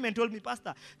just came and told me,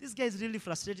 Pastor, this guy is really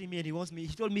frustrating me and he wants me.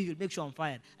 He told me he'll make sure I'm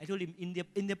fired. I told him,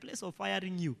 in the place of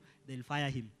firing you, they'll fire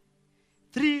him.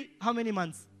 How many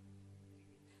months?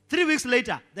 3 weeks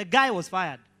later, the guy was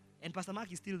fired. And Pastor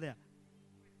Mark is still there.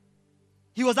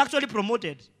 He was actually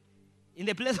promoted. In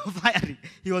the place of firing,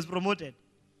 he was promoted.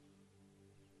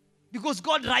 Because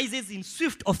God rises in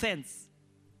swift offense.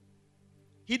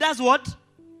 He does what?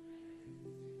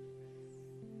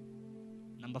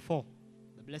 Number 4.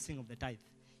 Blessing of the tithe.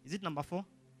 Is it number 4?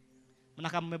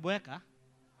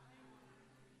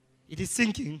 It is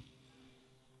sinking.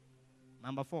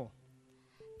 Number 4.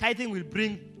 Tithing will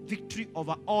bring victory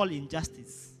over all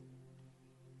injustice.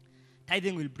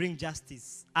 Tithing will bring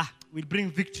justice. Will bring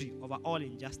victory over all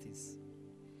injustice.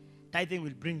 Tithing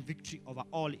will bring victory over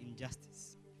all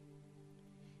injustice.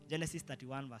 Genesis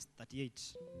 31 verse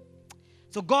 38.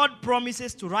 So God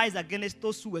promises to rise against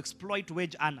those who exploit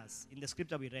wage earners in the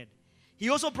scripture we read. He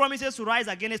also promises to rise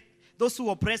against those who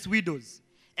oppress widows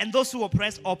and those who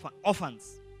oppress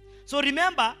orphans. So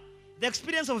remember the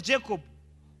experience of Jacob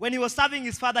when he was serving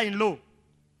his father-in-law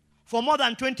for more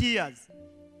than 20 years.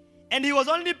 And he was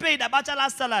only paid a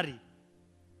bachelor's salary,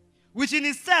 which in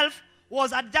itself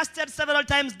was adjusted several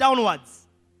times downwards.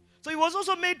 So he was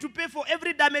also made to pay for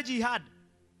every damage he had.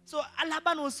 So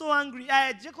Laban was so angry.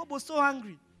 Jacob was so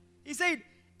angry. He said,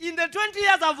 in the 20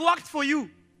 years I've worked for you,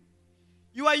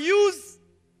 your ewes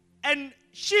and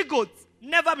she-goats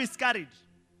never miscarried.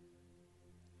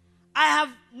 I have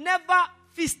never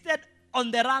feasted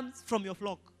on the rams from your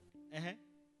flock.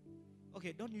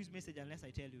 Okay, don't use message unless I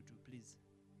tell you to, please.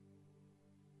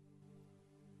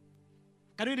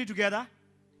 Can we read together?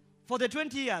 For the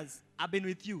 20 years I've been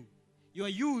with you, your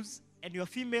ewes and your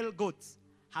female goats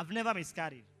have never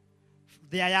miscarried.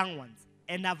 They are young ones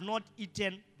and have not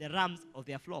eaten the rams of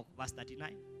their flock. Verse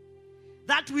 39.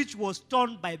 That which was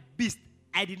torn by beast,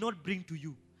 I did not bring to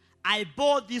you. I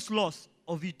bore this loss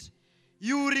of it.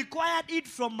 You required it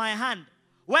from my hand,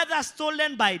 whether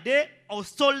stolen by day or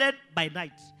stolen by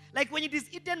night. Like when it is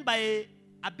eaten by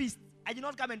a beast, I did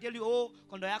not come and tell you, oh,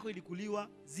 kondo yako ilikuliwa.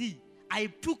 I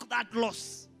took that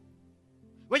loss.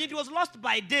 When it was lost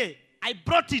by day, I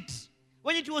brought it.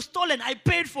 When it was stolen, I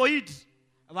paid for it.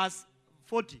 Verse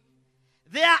 40.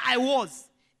 There I was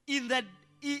in the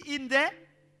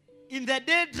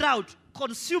day drought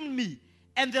consumed me,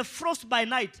 and the frost by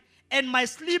night, and my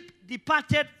sleep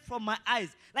departed from my eyes.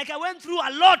 Like I went through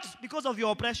a lot because of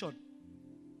your oppression.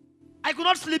 I could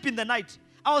not sleep in the night.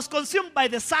 I was consumed by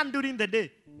the sun during the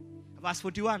day. Verse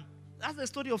 41. That's the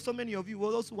story of so many of you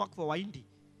who also work for Waindi.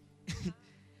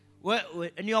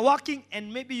 And you are working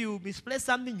and maybe you misplace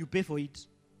something, you pay for it.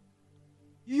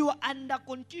 You are under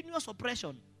continuous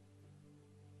oppression.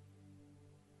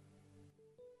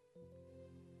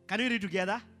 Can we read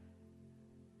together?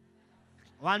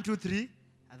 1, 2, 3.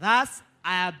 Thus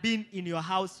I have been in your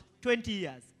house 20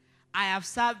 years. I have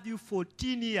served you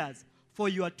 14 years for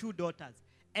your 2 daughters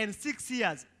and 6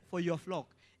 years for your flock.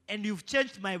 And you've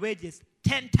changed my wages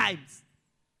 10 times.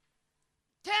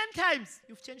 10 times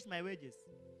you've changed my wages.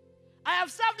 I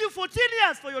have served you 14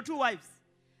 years for your 2 wives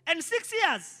and 6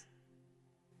 years.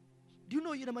 Do you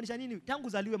know inamaanisha nini? Tangu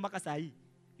zaliwe mpaka saa hii,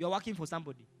 you're working for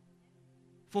somebody.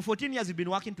 For 14 years you've been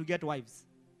working to get wives.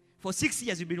 For 6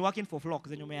 years you've been working for flocks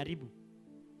zenye umeharibu.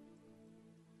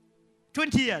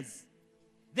 20 years.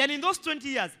 Then in those 20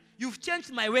 years, you've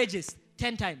changed my wages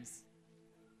 10 times.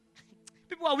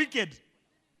 People are wicked.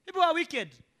 People are wicked.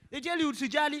 They tell you,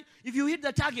 Sujali, if you hit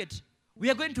the target, we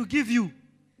are going to give you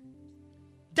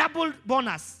double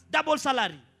bonus, double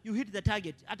salary. You hit the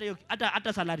target.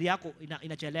 Ata salary yako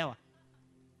inachelewa.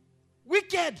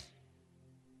 Wicked.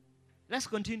 Let's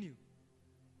continue.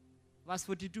 Verse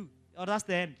 42. Or that's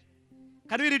the end.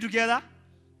 Can we read together?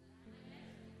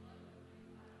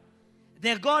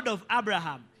 The God of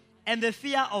Abraham and the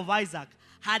fear of Isaac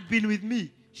had been with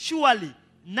me. Surely,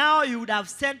 now you would have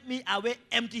sent me away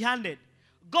empty-handed.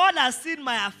 God has seen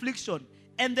my affliction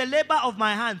and the labor of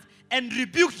my hands and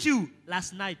rebuked you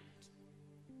last night.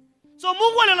 So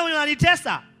Mungu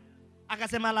ananitesa.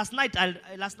 Akasema last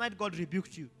night God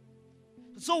rebuked you.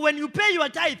 So when you pay your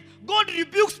tithe, God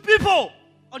rebukes people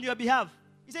on your behalf.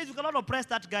 He says you cannot oppress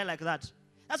that guy like that.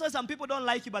 That's why some people don't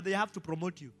like you, but they have to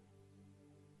promote you.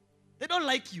 They don't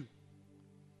like you.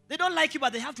 They don't like you,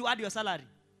 but they have to add your salary.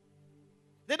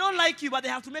 They don't like you, but they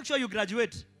have to make sure you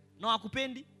graduate. No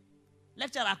akupendi.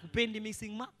 Lecturer akupendi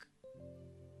missing mark.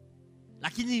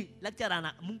 Lakini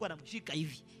lecturer Mungu anamshika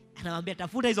hivi. Anamwambia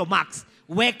tafuta hizo marks.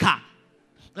 Weka.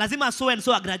 Lazima so and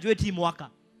so graduate hii mwaka.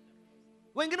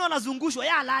 Wengine wanazungushwa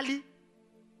ya halali.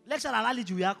 Lecturer halali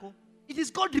juu yako. It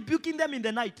is called rebuking them in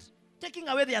the night. Taking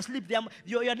away their sleep.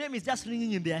 Your name is just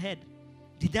ringing in their head.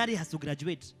 Didari has to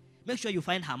graduate. Make sure you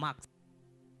find her marks.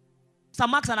 Some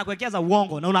marks anakuwekea za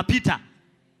uongo na unapita.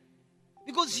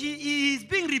 Because he is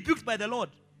being rebuked by the Lord.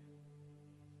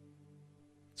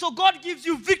 So God gives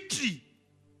you victory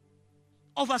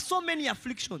over so many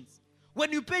afflictions.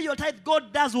 When you pay your tithe,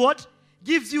 God does what?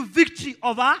 Gives you victory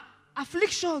over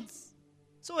afflictions.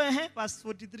 So verse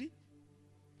 43.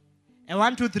 And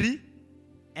 1, 2, 3.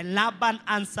 And Laban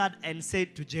answered and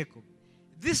said to Jacob,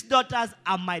 these daughters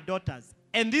are my daughters,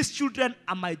 and these children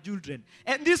are my children,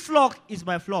 and this flock is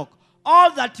my flock.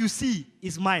 All that you see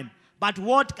is mine. But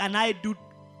what can I do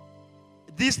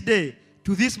this day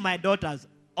to these my daughters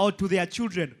or to their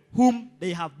children whom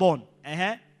they have borne?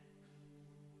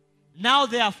 Now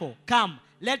therefore, come,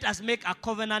 let us make a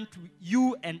covenant,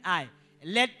 you and I.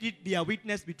 Let it be a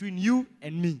witness between you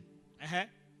and me.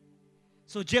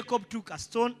 So Jacob took a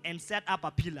stone and set up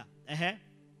a pillar.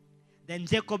 Then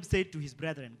Jacob said to his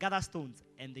brethren, gather stones.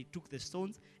 And they took the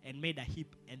stones and made a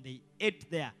heap, and they ate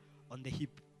there on the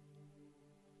heap.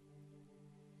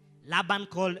 Laban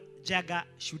called Jaga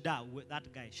Shudah,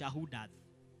 that guy, Shahudath.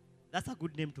 That's a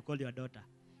good name to call your daughter.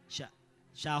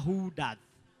 Shahudath.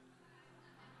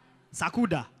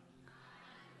 Sakuda.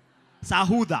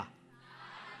 Sahuda.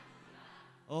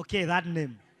 Okay, that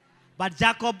name. But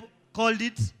Jacob called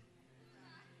it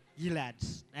Gilead.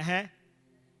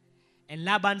 And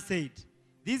Laban said,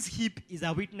 this heap is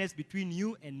a witness between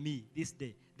you and me this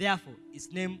day. Therefore,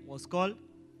 its name was called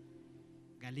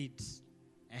Galid.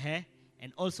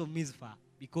 And also Mizpah,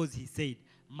 because he said,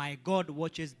 my God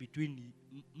watches between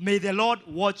you. May the Lord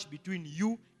watch between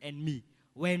you and me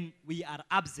when we are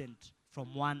absent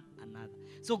from one another.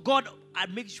 So God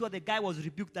had made sure the guy was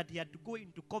rebuked that he had to go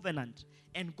into covenant.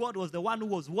 And God was the one who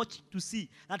was watching to see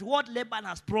that what Laban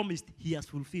has promised, he has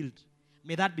fulfilled.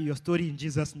 May that be your story in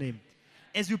Jesus' name.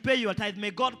 As you pay your tithe, may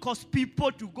God cause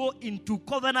people to go into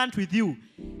covenant with you.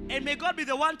 And may God be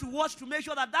the one to watch to make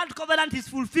sure that that covenant is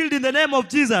fulfilled in the name of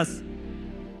Jesus.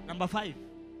 Number 5.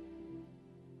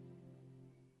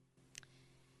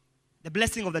 The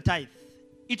blessing of the tithe.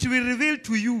 It will reveal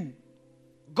to you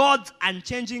God's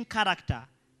unchanging character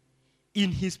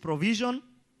in his provision,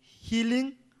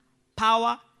 healing,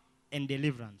 power, and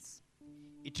deliverance.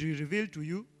 It will reveal to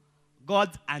you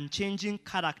God's unchanging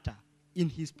character in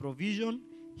his provision,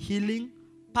 healing,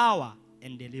 power,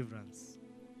 and deliverance.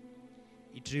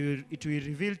 It will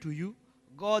reveal to you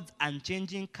God's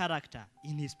unchanging character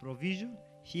in his provision,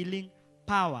 healing,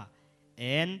 power,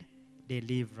 and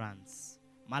deliverance.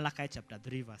 Malachi chapter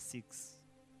 3 verse 6.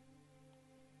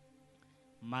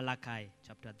 Malachi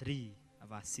chapter 3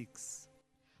 verse 6.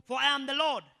 For I am the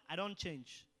Lord, I don't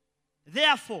change.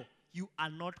 Therefore, you are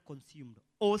not consumed,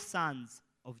 O sons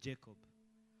of Jacob.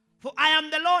 For I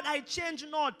am the Lord, I change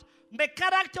not. The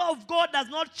character of God does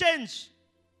not change.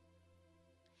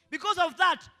 Because of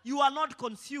that, you are not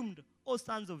consumed, O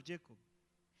sons of Jacob.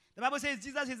 The Bible says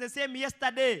Jesus is the same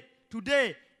yesterday,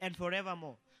 today, and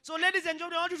forevermore. So ladies and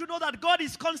gentlemen, I want you to know that God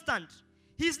is constant.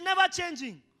 He's never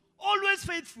changing, always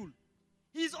faithful.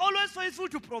 He's always faithful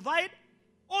to provide,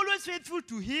 always faithful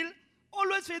to heal,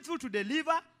 always faithful to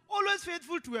deliver, always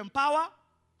faithful to empower.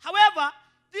 However,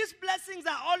 these blessings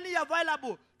are only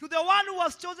available to the one who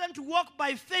was chosen to walk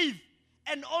by faith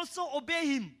and also obey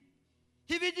him.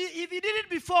 If he did it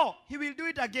before, he will do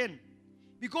it again.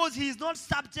 Because he is not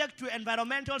subject to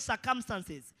environmental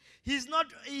circumstances. He's not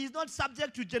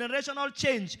subject to generational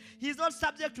change. He's not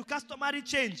subject to customary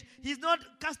change. He's not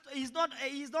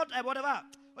whatever.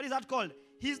 What is that called?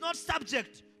 He's not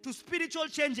subject to spiritual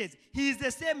changes. He is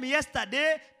the same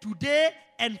yesterday, today,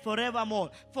 and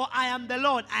forevermore. For I am the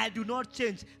Lord, I do not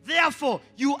change. Therefore,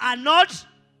 you're not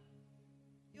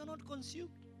consumed.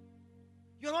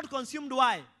 You're not consumed.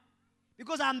 Why?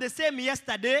 Because I'm the same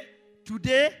yesterday,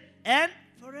 today, and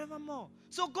forevermore.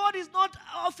 So God is not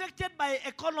affected by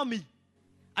economy.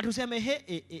 Atuseme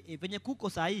venye kuko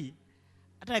sahi,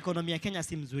 hata economy ya Kenya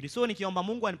si mzuri. So nikiomba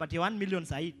Mungu anipatie 1 million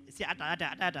sahi, si hata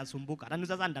atasumbuka. Hata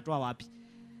sasa nitatoa wapi?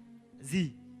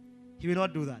 He will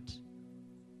not do that.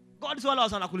 God is wala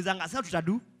wanakulizanga, sasa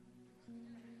tutadu.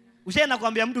 Ushaenda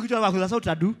kuambia mtu kitu anakuuliza sasa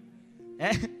tutadu?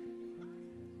 Hata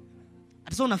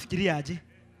sasa unafikiria aje?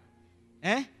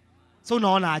 So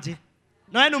unaona aje?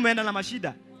 Na wewe umeenda na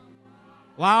mashida.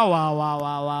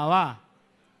 Wa.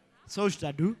 So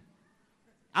utadu?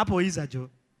 Hapo iza jo.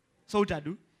 So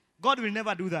utadu? God will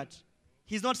never do that.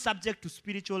 He's not subject to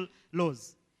spiritual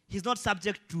laws. He's not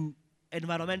subject to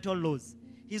environmental laws.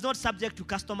 He's not subject to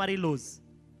customary laws.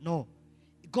 No.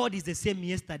 God is the same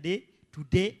yesterday,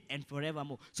 today, and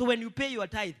forevermore. So when you pay your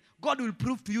tithe, God will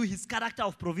prove to you his character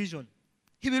of provision.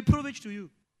 He will prove it to you.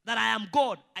 That I am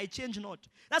God, I change not.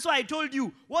 That's why I told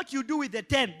you, what you do with the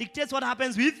 10 dictates what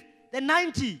happens with the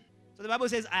 90. So the Bible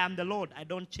says, I am the Lord, I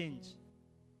don't change.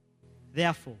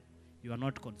 Therefore, you are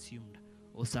not consumed,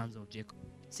 O sons of Jacob.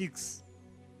 6.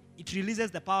 It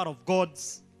releases the power of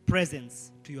God's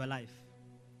presence to your life.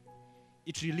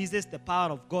 It releases the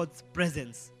power of God's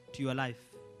presence to your life.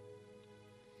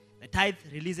 The tithe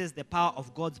releases the power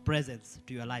of God's presence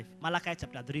to your life. Malachi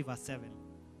chapter 3 verse 7.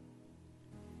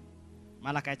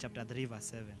 Malachi chapter 3 verse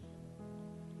 7.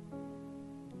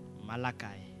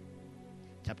 Malachi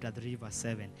chapter 3 verse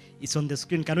 7. It's on the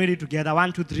screen. Can we read together?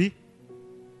 1, 2, 3.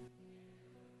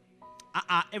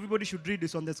 Everybody should read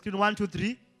this on the screen. 1, 2,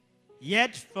 3.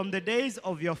 Yet from the days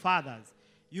of your fathers,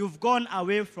 you've gone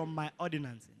away from my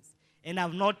ordinances and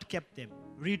have not kept them.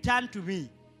 Return to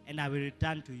me and I will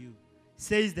return to you,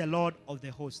 says the Lord of the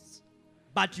hosts.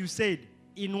 But you said,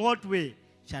 in what way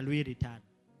shall we return?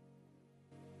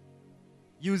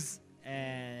 Use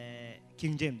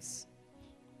King James.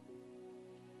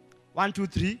 1, 2,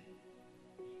 3.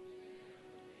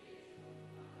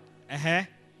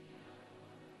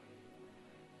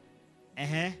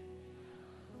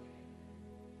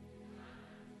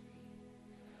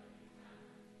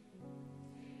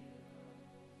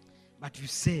 But you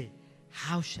say,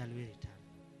 how shall we return?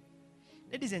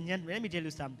 Ladies and gentlemen, let me tell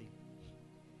you something.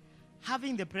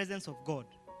 Having the presence of God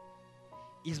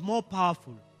is more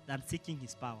powerful than seeking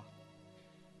his power.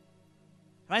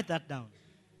 Write that down.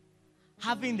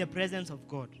 Having the presence of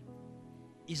God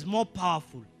is more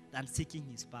powerful than seeking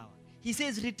his power. He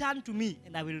says, return to me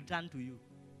and I will return to you.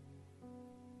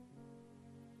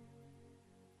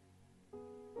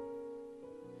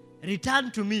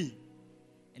 Return to me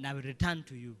and I will return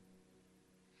to you.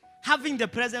 Having the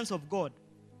presence of God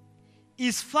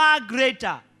is far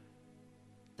greater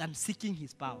than seeking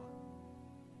his power.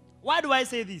 Why do I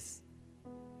say this?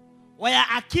 Where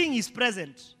a king is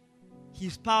present,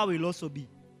 his power will also be.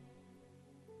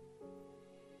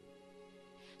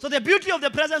 So the beauty of the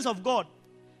presence of God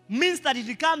means that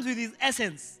it comes with his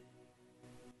essence.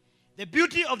 The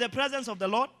beauty of the presence of the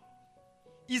Lord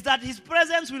is that his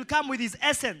presence will come with his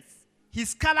essence.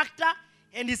 His character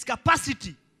and his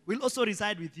capacity will also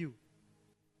reside with you.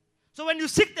 So when you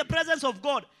seek the presence of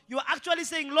God, you are actually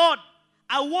saying, Lord,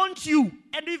 I want you.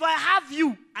 And if I have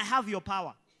you, I have your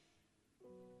power.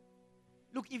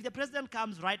 Look, if the president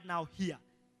comes right now here,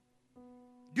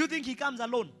 do you think he comes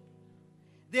alone?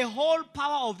 the whole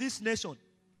power of this nation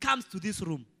comes to this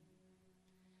room.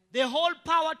 The whole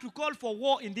power to call for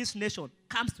war in this nation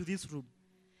comes to this room.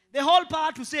 The whole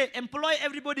power to say, employ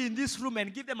everybody in this room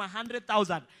and give them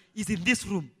 100,000 is in this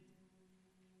room.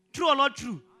 True or not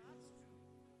true?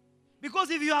 Because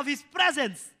if you have his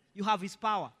presence, you have his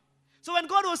power. So when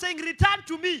God was saying, return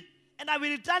to me, and I will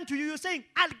return to you, you're saying,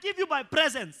 I'll give you my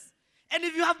presence. And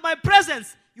if you have my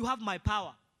presence, you have my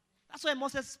power. That's why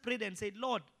Moses prayed and said,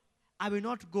 Lord, I will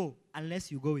not go unless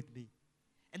you go with me.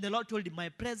 And the Lord told him, my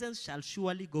presence shall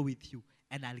surely go with you,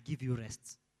 and I'll give you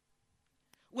rest.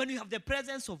 When you have the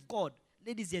presence of God,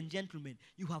 ladies and gentlemen,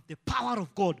 you have the power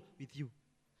of God with you.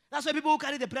 That's why people who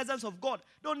carry the presence of God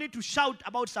don't need to shout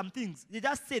about some things. They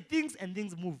just say things and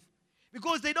things move.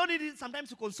 Because they don't need it sometimes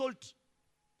to consult.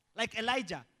 Like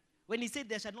Elijah, when he said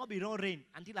there shall not be no rain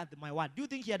until at my word. Do you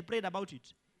think he had prayed about it?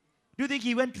 Do you think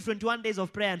he went to 21 days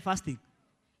of prayer and fasting?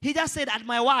 He just said, at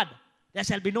my word, there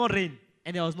shall be no rain.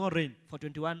 And there was no rain for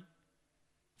 21.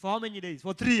 For how many days?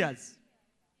 For 3 years.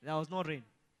 There was no rain.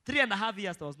 3.5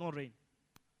 years, there was no rain.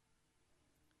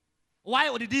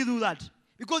 Why did he do that?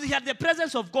 Because he had the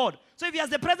presence of God. So if he has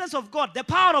the presence of God, the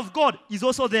power of God is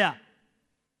also there.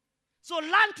 So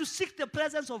learn to seek the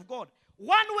presence of God.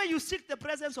 One way you seek the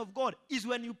presence of God is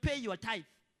when you pay your tithe.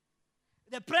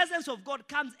 The presence of God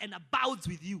comes and abides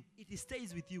with you. It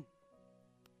stays with you.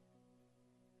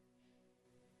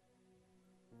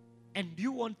 And do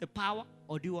you want the power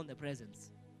or do you want the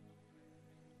presence?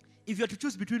 If you are to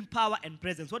choose between power and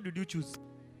presence, what would you choose?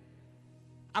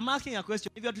 I'm asking a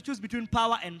question. If you are to choose between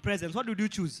power and presence, what would you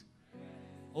choose?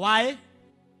 Why?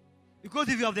 Because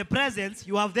if you have the presence,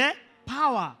 you have the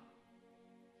power.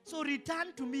 So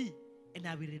return to me, and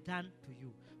I will return to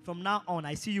you. From now on,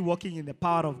 I see you walking in the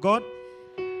power of God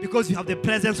because you have the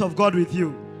presence of God with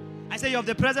you. I say you have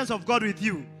the presence of God with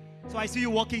you. So I see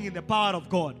you walking in the power of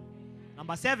God.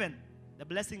 Number 7, the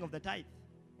blessing of the tithe.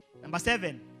 Number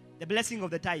 7, the blessing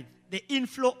of the tithe. The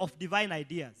inflow of divine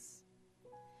ideas.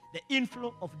 The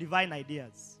inflow of divine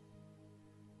ideas.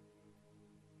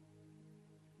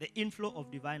 The inflow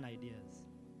of divine ideas.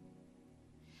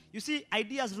 You see,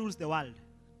 ideas rules the world.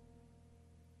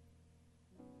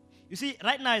 You see,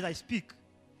 right now as I speak,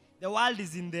 the world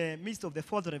is in the midst of the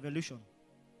 4th revolution.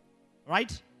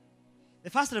 Right? The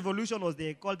first revolution was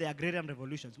called the agrarian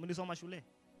revolution.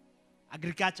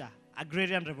 Agriculture,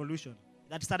 agrarian revolution.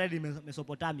 That started in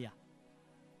Mesopotamia.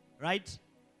 Right?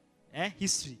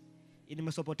 History in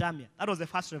Mesopotamia. That was the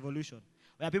first revolution,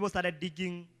 where people started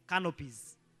digging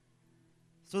canopies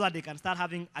so that they can start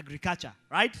having agriculture.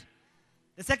 Right?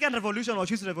 The second revolution was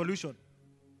whose revolution?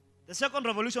 The second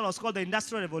revolution was called the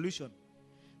Industrial Revolution,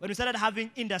 when we started having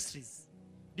industries.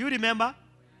 Do you remember?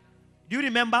 Do you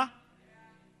remember?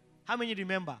 How many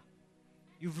remember?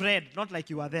 You've read, not like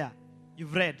you were there.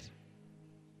 You've read.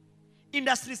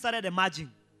 Industries started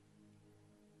emerging.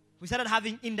 We started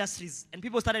having industries, and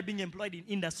people started being employed in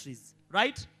industries,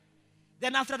 right?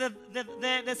 Then after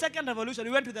the second revolution, we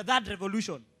went to the third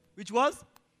revolution, which was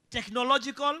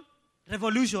technological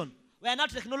revolution, where now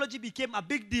technology became a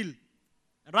big deal,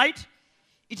 right?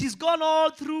 It has gone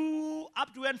all through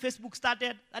up to when Facebook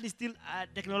started. That is still a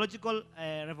technological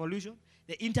revolution.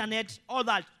 The internet, all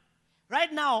that.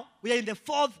 Right now, we are in the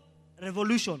 4th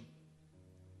revolution.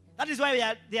 That is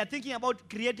why they are thinking about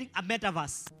creating a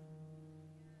metaverse.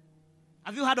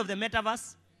 Have you heard of the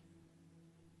metaverse?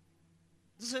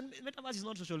 Metaverse is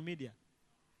not social media.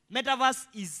 Metaverse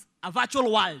is a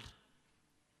virtual world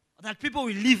that people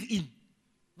will live in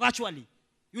virtually.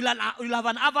 You'll have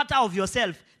an avatar of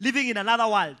yourself living in another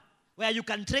world where you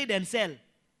can trade and sell.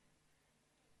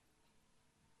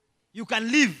 You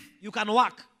can live, you can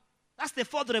work. That's the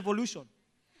 4th revolution.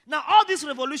 Now, all this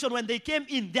revolution, when they came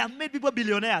in, they have made people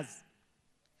billionaires.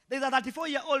 There's a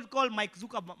 34-year-old called Mark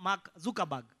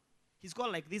Zuckerberg. He's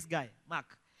called like this guy,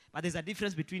 Mark. But there's a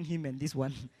difference between him and this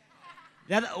one.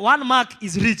 One Mark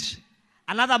is rich.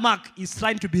 Another Mark is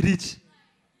trying to be rich.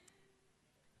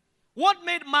 What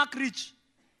made Mark rich?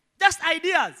 Just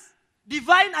ideas.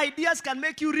 Divine ideas can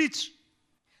make you rich.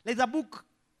 There's a book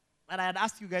that I had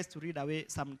asked you guys to read away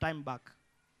some time back.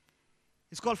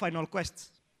 It's called Final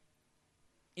Quest.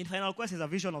 In Final Quest is a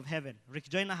vision of heaven. Rick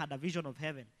Joyner had a vision of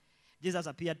heaven. Jesus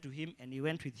appeared to him and he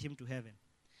went with him to heaven.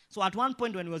 So at one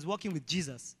point when he was walking with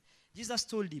Jesus, Jesus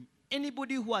told him,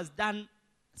 anybody who has done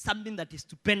something that is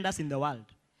stupendous in the world,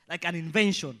 like an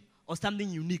invention or something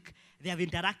unique, they have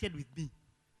interacted with me.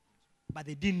 But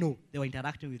they didn't know they were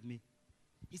interacting with me.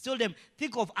 He told them,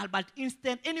 think of Albert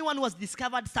Einstein, anyone who has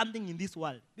discovered something in this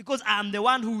world, because I am the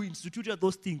one who instituted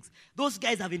those things. Those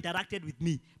guys have interacted with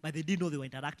me, but they didn't know they were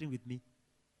interacting with me.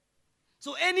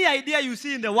 So any idea you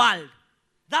see in the world,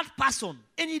 that person,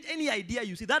 any idea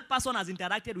you see, that person has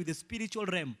interacted with the spiritual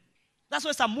realm. That's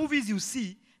why some movies you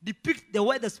see depict the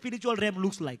way the spiritual realm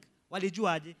looks like.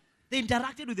 They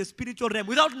interacted with the spiritual realm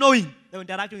without knowing they were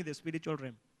interacting with the spiritual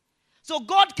realm. So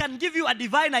God can give you a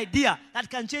divine idea that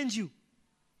can change you.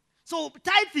 So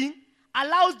tithing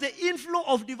allows the inflow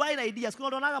of divine ideas. Kuna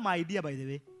watu wana idea, by the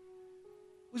way.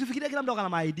 Usifikirie kila mtu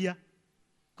ana idea.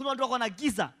 Kuna watu wako na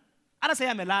giza. Hata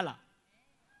sasa amelala.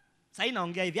 Sasa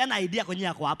naongea hivi, ana idea kwenye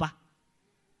yako hapa.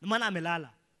 Ni maana amelala.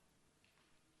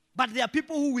 But there are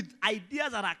people who with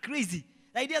ideas that are crazy.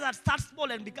 The ideas that start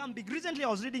small and become big. Recently I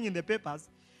was reading in the papers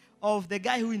of the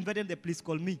guy who invented the Please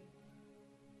Call Me.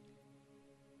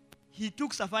 He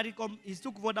took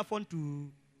Vodafone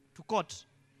to court.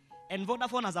 And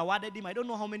Vodafone has awarded him, I don't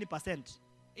know how many percent.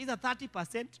 Either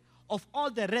 30% of all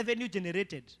the revenue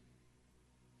generated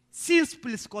since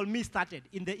Please Call Me started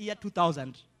in the year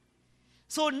 2000.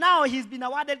 So now he's been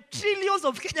awarded trillions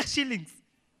of Kenya shillings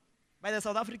by the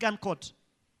South African court.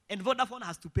 And Vodafone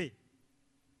has to pay.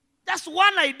 Just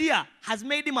one idea has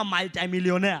made him a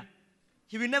multi-millionaire.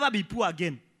 He will never be poor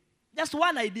again. Just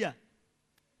one idea.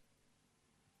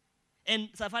 And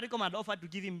Safaricom had offered to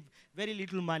give him very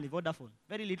little money, Vodafone,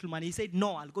 very little money. He said,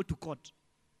 no, I'll go to court.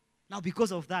 Now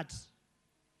because of that,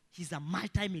 he's a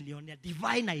multi-millionaire,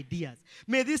 divine ideas.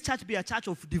 May this church be a church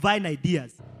of divine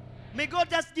ideas. May God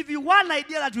just give you one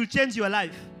idea that will change your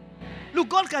life. Look,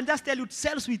 God can just tell you to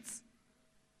sell sweets.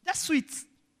 Just sweets.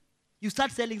 You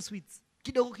start selling sweets.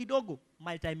 Kidogo, kidogo,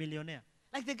 multi-millionaire.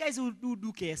 Like the guys who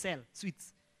do KSL,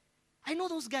 sweets. I know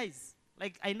those guys.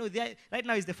 Like, I know, right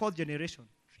now is the 4th generation.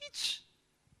 Rich.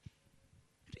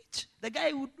 The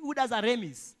guy who does a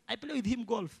remis. I play with him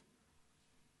golf.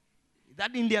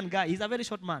 That Indian guy, he's a very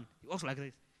short man. He walks like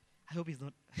this. I hope he's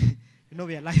not.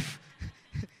 We are live.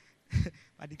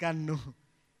 But he can't know.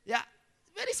 Yeah,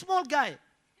 very small guy.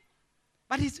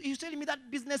 But he's telling me that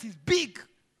business is big.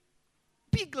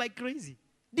 Big like crazy.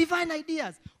 Divine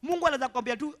ideas. Mungu anaweza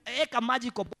kuambia tu eka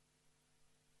maji kwa.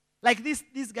 Like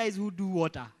these guys who do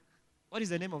water. What is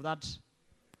the name of that?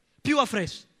 Pure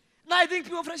Fresh. Now I think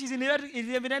Pure Fresh is in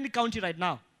every county right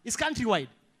now. It's countrywide.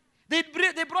 They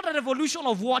brought a revolution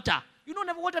of water.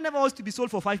 Water never was to be sold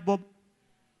for 5 bob.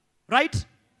 Right?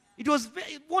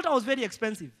 Water was very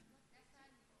expensive.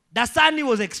 Dasani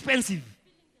was expensive.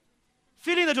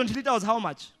 Filling the 20 liter was how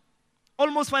much?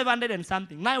 Almost 500 and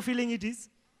something. Now filling it is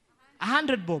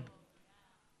 100 bob.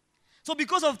 So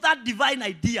because of that divine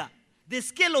idea, the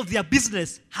scale of their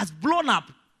business has blown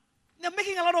up. They're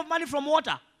making a lot of money from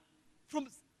water.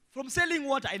 From selling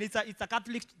water. And it's a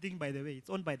Catholic thing, by the way. It's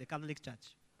owned by the Catholic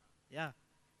Church. Yeah.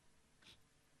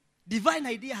 Divine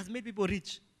idea has made people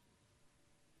rich.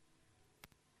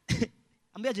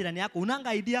 Ambia jirani yako,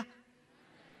 unanga idea?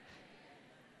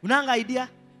 Unanga idea?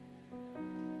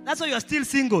 That's why you are still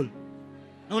single.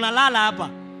 Na unalala hapa.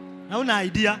 Na una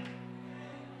idea.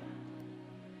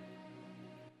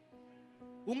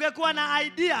 Ungekuwa na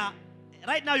idea,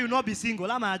 right now you will not be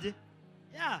single. Ama aje?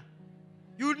 Yeah.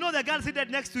 You will know the girl seated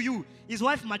next to you is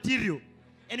wife material.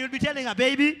 And you'll be telling her,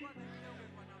 baby,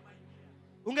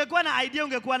 ungekuwa na idea,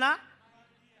 ungekuwa na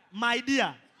my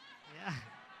idea. Yeah.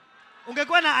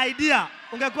 Ungekuwa na idea,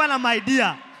 ungekuwa na my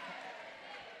idea.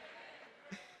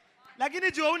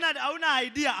 Lakini juu hauna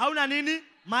idea, hauna nini?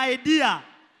 My idea.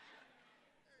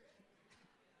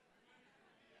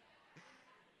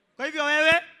 Kwa hivyo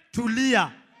wewe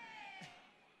tulia.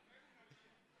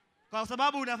 Kwa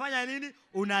sababu unafanya nini?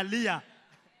 Unalia.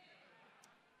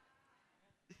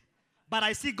 But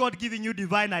I see God giving you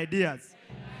divine ideas.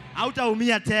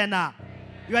 Hautaumia tena.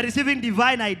 You are receiving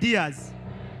divine ideas.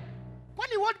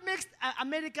 What makes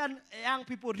American young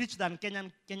people rich than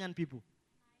Kenyan people?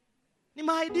 Ni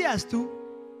my ideas too.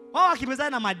 Wao wakimezana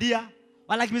na madia,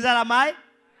 wala kimezana na my.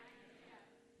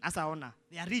 Asa ona,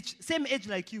 they are rich, same age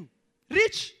like you.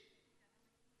 Rich.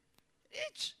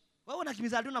 Wao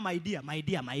wanakimezana tu na my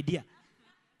idea.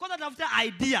 Kwanza tafuta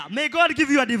idea. May God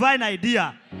give you a divine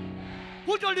idea.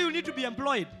 Who told you need to be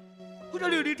employed? Who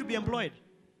told you need to be employed?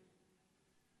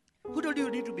 Who told you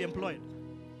need to be employed?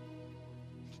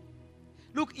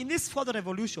 Look, in this 4th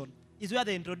revolution is where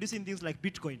they're introducing things like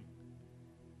Bitcoin.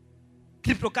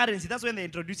 Cryptocurrency, that's when they're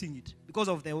introducing it because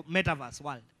of the metaverse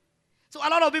world. So a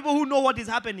lot of people who know what is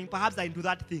happening perhaps are into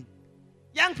that thing.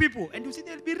 Young people, and you see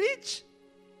they'll be rich.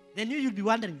 Then you'll be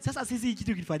wondering, sasa sisi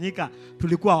kitu kifanyika,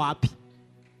 tulikuwa wapi?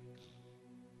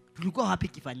 Tulikuwa wapi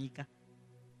kifanyika?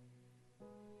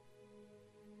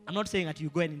 I'm not saying that you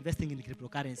go and investing in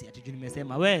cryptocurrency. Ati juu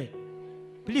nimesema,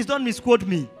 please don't misquote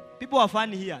me. People are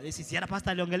funny here. They say, "Siara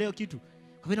pastor aliongelea kitu."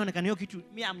 Kwa vile inaonekana hiyo kitu,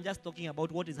 me I'm just talking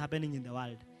about what is happening in the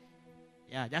world.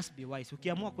 Yeah, just be wise.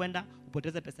 Ukiamua kwenda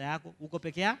upoteze pesa yako, uko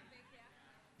peke yako.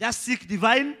 Just seek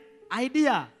divine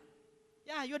idea.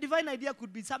 Yeah, your divine idea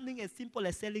could be something as simple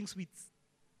as selling sweets.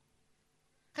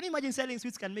 Can you imagine selling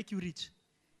sweets can make you rich?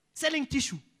 Selling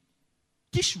tissue.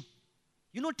 Tissue.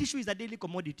 You know tissue is a daily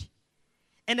commodity.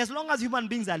 And as long as human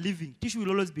beings are living, tissue will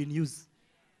always be in use.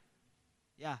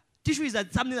 Yeah. Tissue is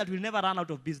something that will never run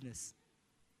out of business.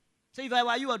 So if I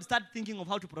were you, I would start thinking of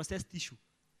how to process tissue.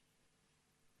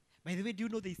 By the way, do you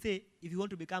know they say, if you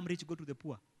want to become rich, go to the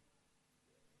poor?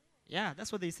 Yeah,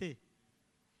 that's what they say.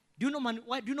 Do you know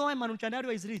why Manu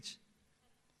Chandario is rich?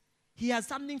 He has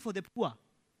something for the poor.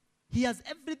 He has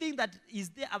everything that is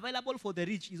there available for the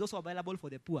rich is also available for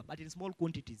the poor, but in small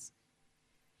quantities.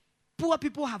 Poor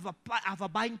people have a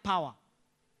buying power.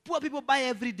 Poor people buy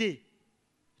every day.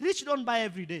 Rich don't buy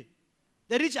every day.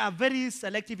 The rich are very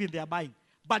selective in their buying.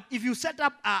 But if you set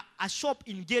up a shop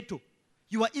in ghetto,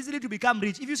 you are easily to become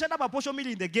rich. If you set up a portion mill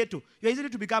in the ghetto, you are easily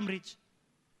to become rich.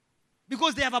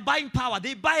 Because they have a buying power.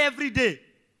 They buy every day.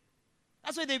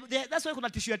 That's why kuna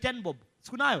tissue ya 10 bob.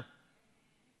 Sikunayo.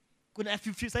 Kuna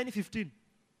 15.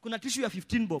 Kuna tissue ya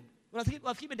 15 bob.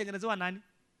 Unafikiri imetengenezewa nani?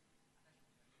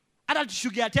 Hata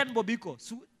sugar ya 10 bob iko.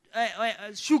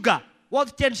 Sugar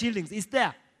worth 10 shillings is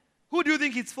there. Who do you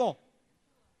think it's for?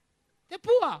 The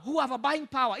poor who have a buying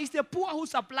power. It's the poor who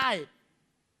supply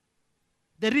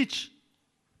the rich.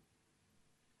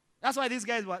 That's why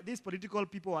these political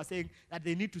people are saying that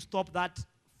they need to stop that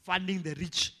funding the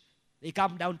rich. They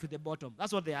come down to the bottom.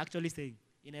 That's what they're actually saying,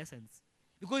 in essence.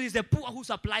 Because it's the poor who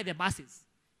supply the masses.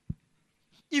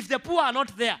 If the poor are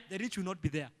not there, the rich will not be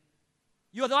there.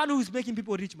 You're the one who is making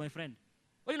people rich, my friend.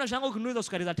 When you know kununua hizo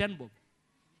sukari za 10 bob,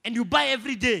 and you buy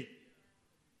every day,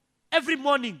 every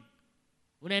morning,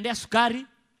 unaendea sukari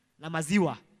na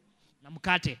maziwa na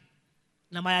mkate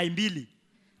na mayai mbili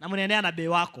na mnaendea na bei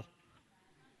wako.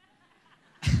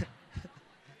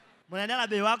 Mnaendea na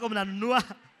bei wako, mnanunua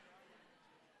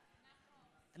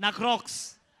na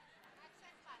Crocs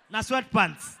na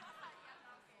sweatpants.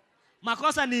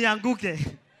 Makosa ni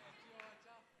yanguke.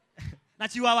 Na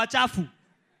chiwawa chafu.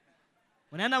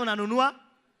 Mnaenda mnanunua,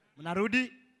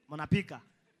 mnarudi, mnapika.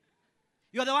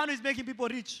 You are the one who is making people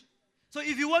rich. So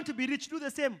if you want to be rich, do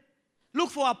the same. Look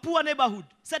for a poor neighborhood.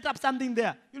 Set up something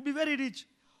there. You'll be very rich.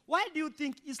 Why do you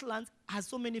think Eastlands has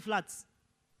so many flats?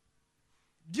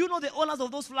 Do you know the owners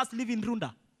of those flats live in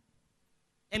Runda?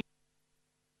 And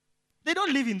they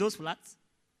don't live in those flats.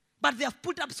 But they have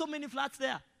put up so many flats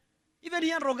there. Even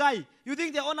here in Rongai, you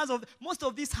think the owners of most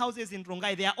of these houses in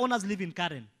Rongai, their owners live in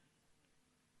Karen.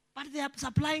 But they are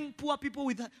supplying poor people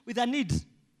with a need.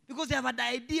 Because they have an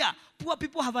idea. Poor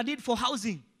people have a need for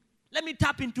housing. Let me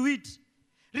tap into it.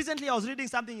 Recently, I was reading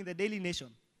something in the Daily Nation.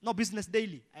 No, Business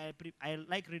Daily. I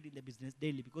like reading the Business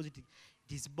Daily because it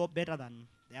is better than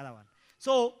the other one.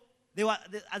 So,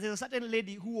 there's a certain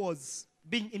lady who was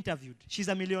being interviewed. She's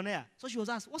a millionaire. So she was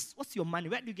asked, what's your money?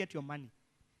 Where do you get your money?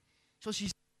 So she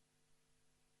said,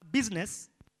 business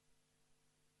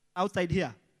outside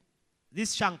here.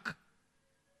 This shank.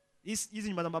 This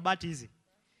using Mpesa Bahati easy.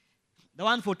 The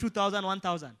one for 2,000,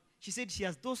 1,000. She said she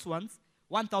has those ones,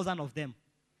 1,000 of them.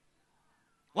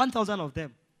 1,000 of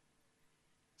them.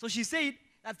 So she said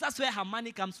that's where her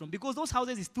money comes from. Because those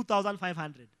houses is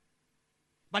 2,500.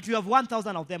 But you have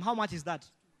 1,000 of them. How much is that?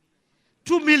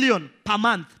 2 million per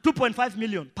month. 2.5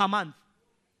 million per month.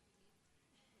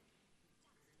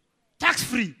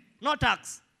 Tax-free. No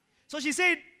tax. So she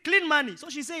said, clean money. So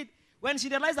she said, when she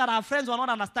realized that her friends were not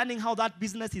understanding how that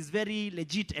business is very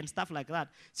legit and stuff like that,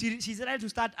 she decided to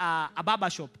start a barber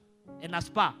shop and a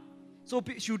spa. So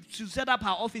she would set up her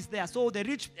office there. So the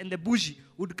rich and the bougie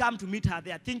would come to meet her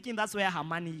there, thinking that's where her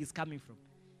money is coming from.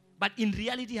 But in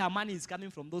reality, her money is coming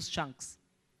from those chunks.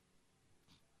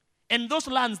 And those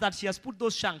lands that she has put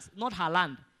those chunks, not her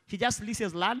land. She just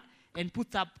leases land and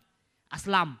puts up a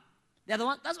slum. They're the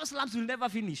one, that's why slums will never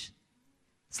finish.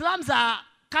 Slums are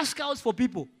cash cows for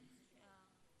people.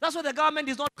 That's why the government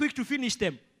is not quick to finish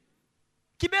them.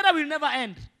 Kibera will never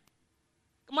end.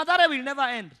 Madara will never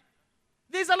end.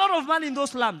 There's a lot of money in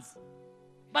those slums.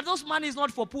 But those money is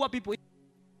not for poor people. They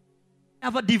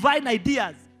have a divine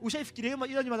ideas. Ushaifikiria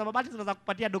hiyo nyumba za mabati zinaweza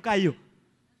kupatia doka hiyo?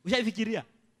 Ushaifikiria?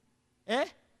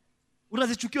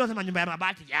 Unazichukia unasema nyumba ya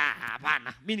mabati. Ya,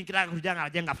 hapana. Mimi nikitaka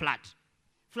kujenga flat.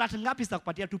 Flat ngapi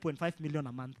zitakupatia 2.5 million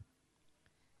a month?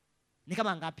 Ni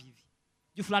kama ngapi hivi?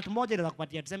 Juu flat moja inaweza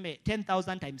kupatia tuseme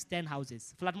 10,000 times 10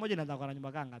 houses. Flat moja inaweza kuwa na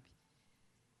nyumba ngapi?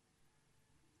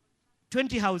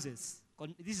 20 houses.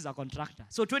 This is a contractor.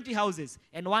 So 20 houses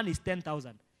and one is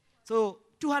 10,000. So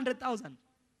 200,000.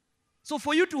 So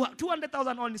for you to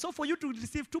 200,000 only. So for you to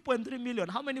receive 2.3 million,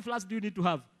 how many flats do you need to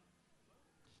have?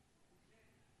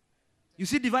 You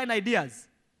see divine ideas.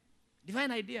 Divine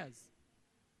ideas.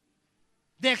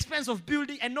 The expense of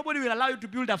building, and nobody will allow you to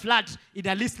build a flat in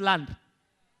a leased land.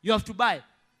 You have to buy.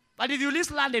 But if you lease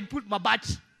land and put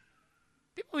mabati,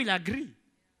 people will agree.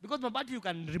 Because mabati you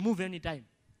can remove any time.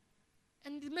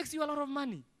 And it makes you a lot of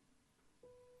money.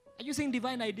 Are you saying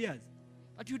divine ideas?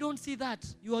 But you don't see that.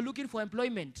 You are looking for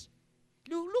employment.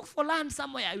 You look for land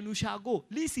somewhere in Ushago.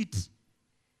 Lease it.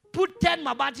 Put 10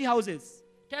 mabati houses.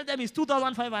 Tell them it's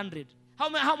 2,500.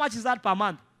 How much is that per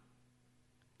month?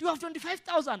 You have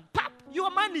 25,000. Pap, your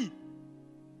money.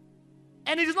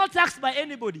 And it is not taxed by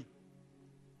anybody.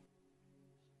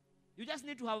 You just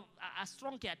need to have a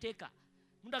strong caretaker.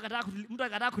 Mtu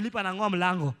akataa kulipa na ngoa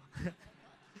mlango.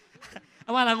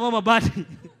 Ama na ngoa mabati.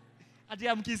 Ati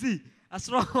ya mkisi. A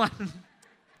strong one.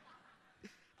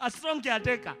 A strong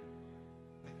caretaker.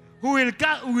 Who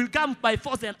will come by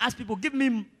force and ask people, give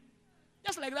me.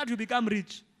 Just like that you become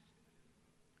rich.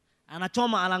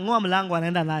 Anachoma, anangoa mlango,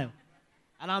 anaenda nayo.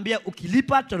 Anaambia,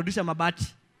 ukilipa, tutarudisha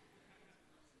mabati.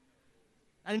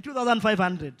 And in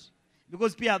 2,500.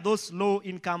 Because those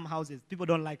low-income houses, people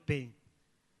don't like paying.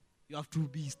 You have to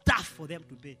be staff for them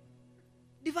to pay.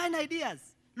 Divine ideas.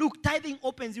 Look, tithing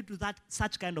opens you to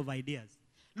such kind of ideas.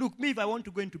 Look, me, if I want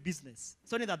to go into business,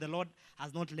 it's only that the Lord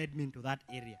has not led me into that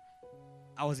area.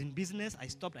 I was in business, I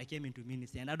stopped, I came into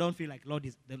ministry, and I don't feel like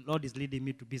the Lord is leading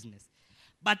me to business.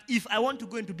 But if I want to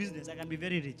go into business, I can be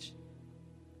very rich.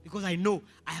 Because I know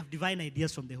I have divine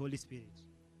ideas from the Holy Spirit.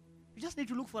 You just need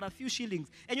to look for a few shillings.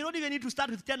 And you don't even need to start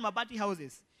with 10 mabati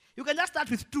houses. You can just start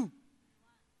with 2.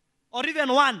 Or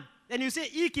even 1. Then you say,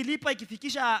 hii kilipa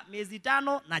ikifikisha miezi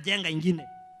 5, najenga ingine.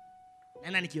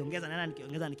 Nena nikiongeza.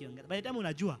 By the time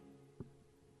unajua,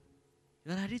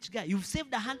 you're a rich guy. You've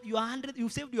saved your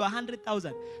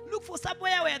 100,000. Look for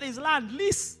somewhere where there is land.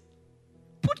 Lease.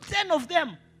 Put 10 of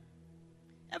them.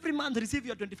 Every month receive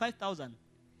your 25,000.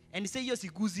 And you say, yo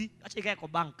siguzi, acha ikae kwa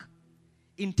bank.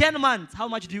 In 10 months, how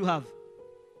much do you have?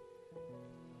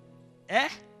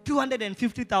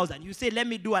 250,000. You say, let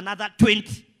me do another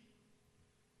 20.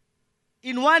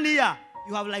 In 1 year,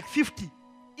 you have like 50.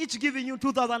 Each giving you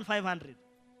 2,500.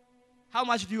 How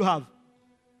much do you have?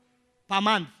 Per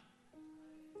month?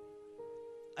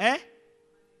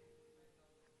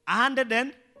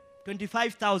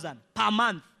 125,000 per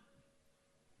month.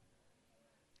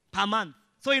 Per month.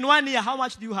 So in 1 year, how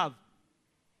much do you have?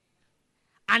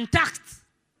 Untaxed.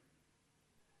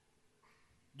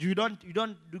 You don't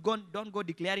go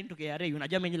declaring to KRA.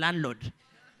 Unajua mimi landlord.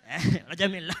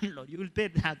 Unajua mimi landlord. You will pay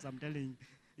tax, I'm telling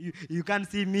you. You can't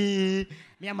see me.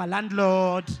 Me, I'm a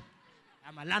landlord.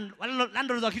 I'm a landlord.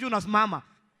 Landlord is kitu unasimama.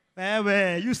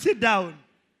 You sit down.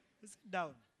 You sit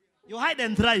down. You hide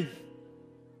and thrive.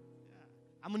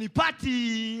 I'm on a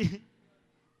party.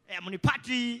 I'm on a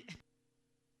party.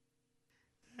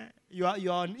 You are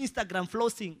on Instagram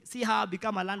flossing. See how I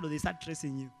become a landlord. They start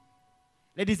tracing you.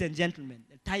 Ladies and gentlemen,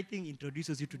 tithing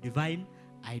introduces you to divine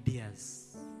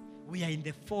ideas. We are in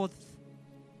the 4th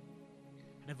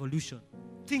revolution.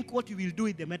 Think what you will do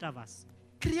in the metaverse.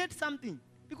 Create something.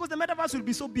 Because the metaverse will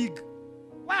be so big.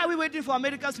 Why are we waiting for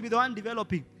Americans to be the one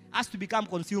developing? Us to become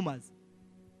consumers.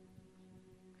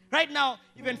 Right now,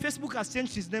 even Facebook has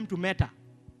changed its name to Meta.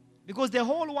 Because the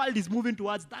whole world is moving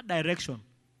towards that direction.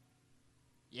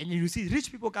 And you see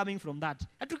rich people coming from that.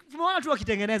 Tumeona tu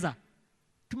wakitengeneza.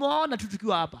 Tumeona tu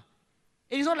tukiwa hapa.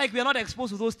 It is not like we are not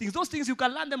exposed to those things. Those things, you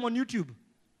can learn them on YouTube.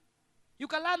 You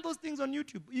can learn those things on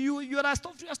YouTube. You are a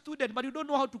software student, but you don't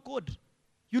know how to code.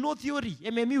 You know theory.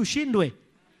 MMU, ushindwe.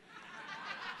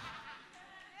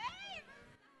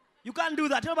 You can't do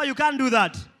that. Tell me you can't do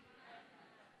that.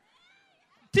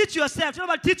 Teach yourself. Tell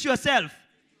me teach yourself.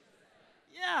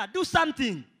 Yeah, do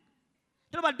something.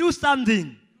 Tell me do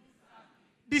something.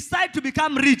 Decide to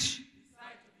become rich.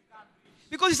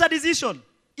 Because it's a decision.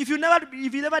 If you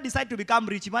never decide to become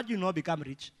rich, imagine you not become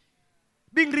rich.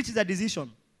 Being rich is a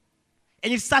decision.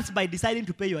 And it starts by deciding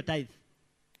to pay your tithe.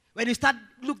 When you start,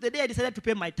 look, the day I decided to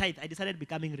pay my tithe, I decided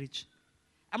becoming rich.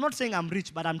 I'm not saying I'm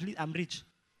rich, but I'm rich.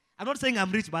 I'm not saying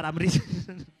I'm rich, but I'm rich.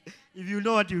 If you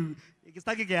know what if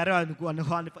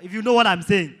you know what I'm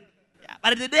saying. Yeah.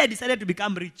 But the day I decided to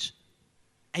become rich,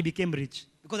 I became rich.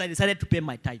 Because I decided to pay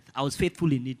my tithe. I was faithful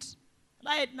in it.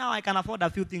 Right now, I can afford a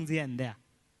few things here and there.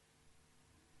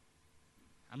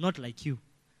 I'm not like you.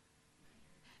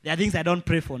 There are things I don't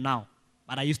pray for now,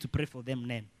 but I used to pray for them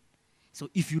then. So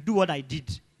if you do what I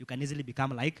did, you can easily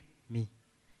become like me.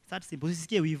 It's that simple.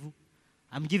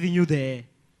 I'm giving you the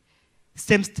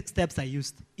same steps I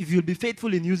used. If you'll be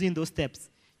faithful in using those steps,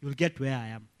 you'll get where I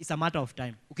am. It's a matter of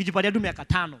time. Ukijipatia tu miaka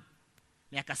 5,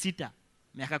 miaka 6,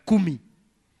 miaka 10,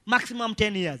 maximum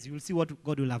 10 years, you will see what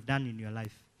God will have done in your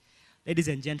life. Ladies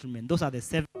and gentlemen, those are the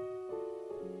 7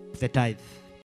 of the tithe.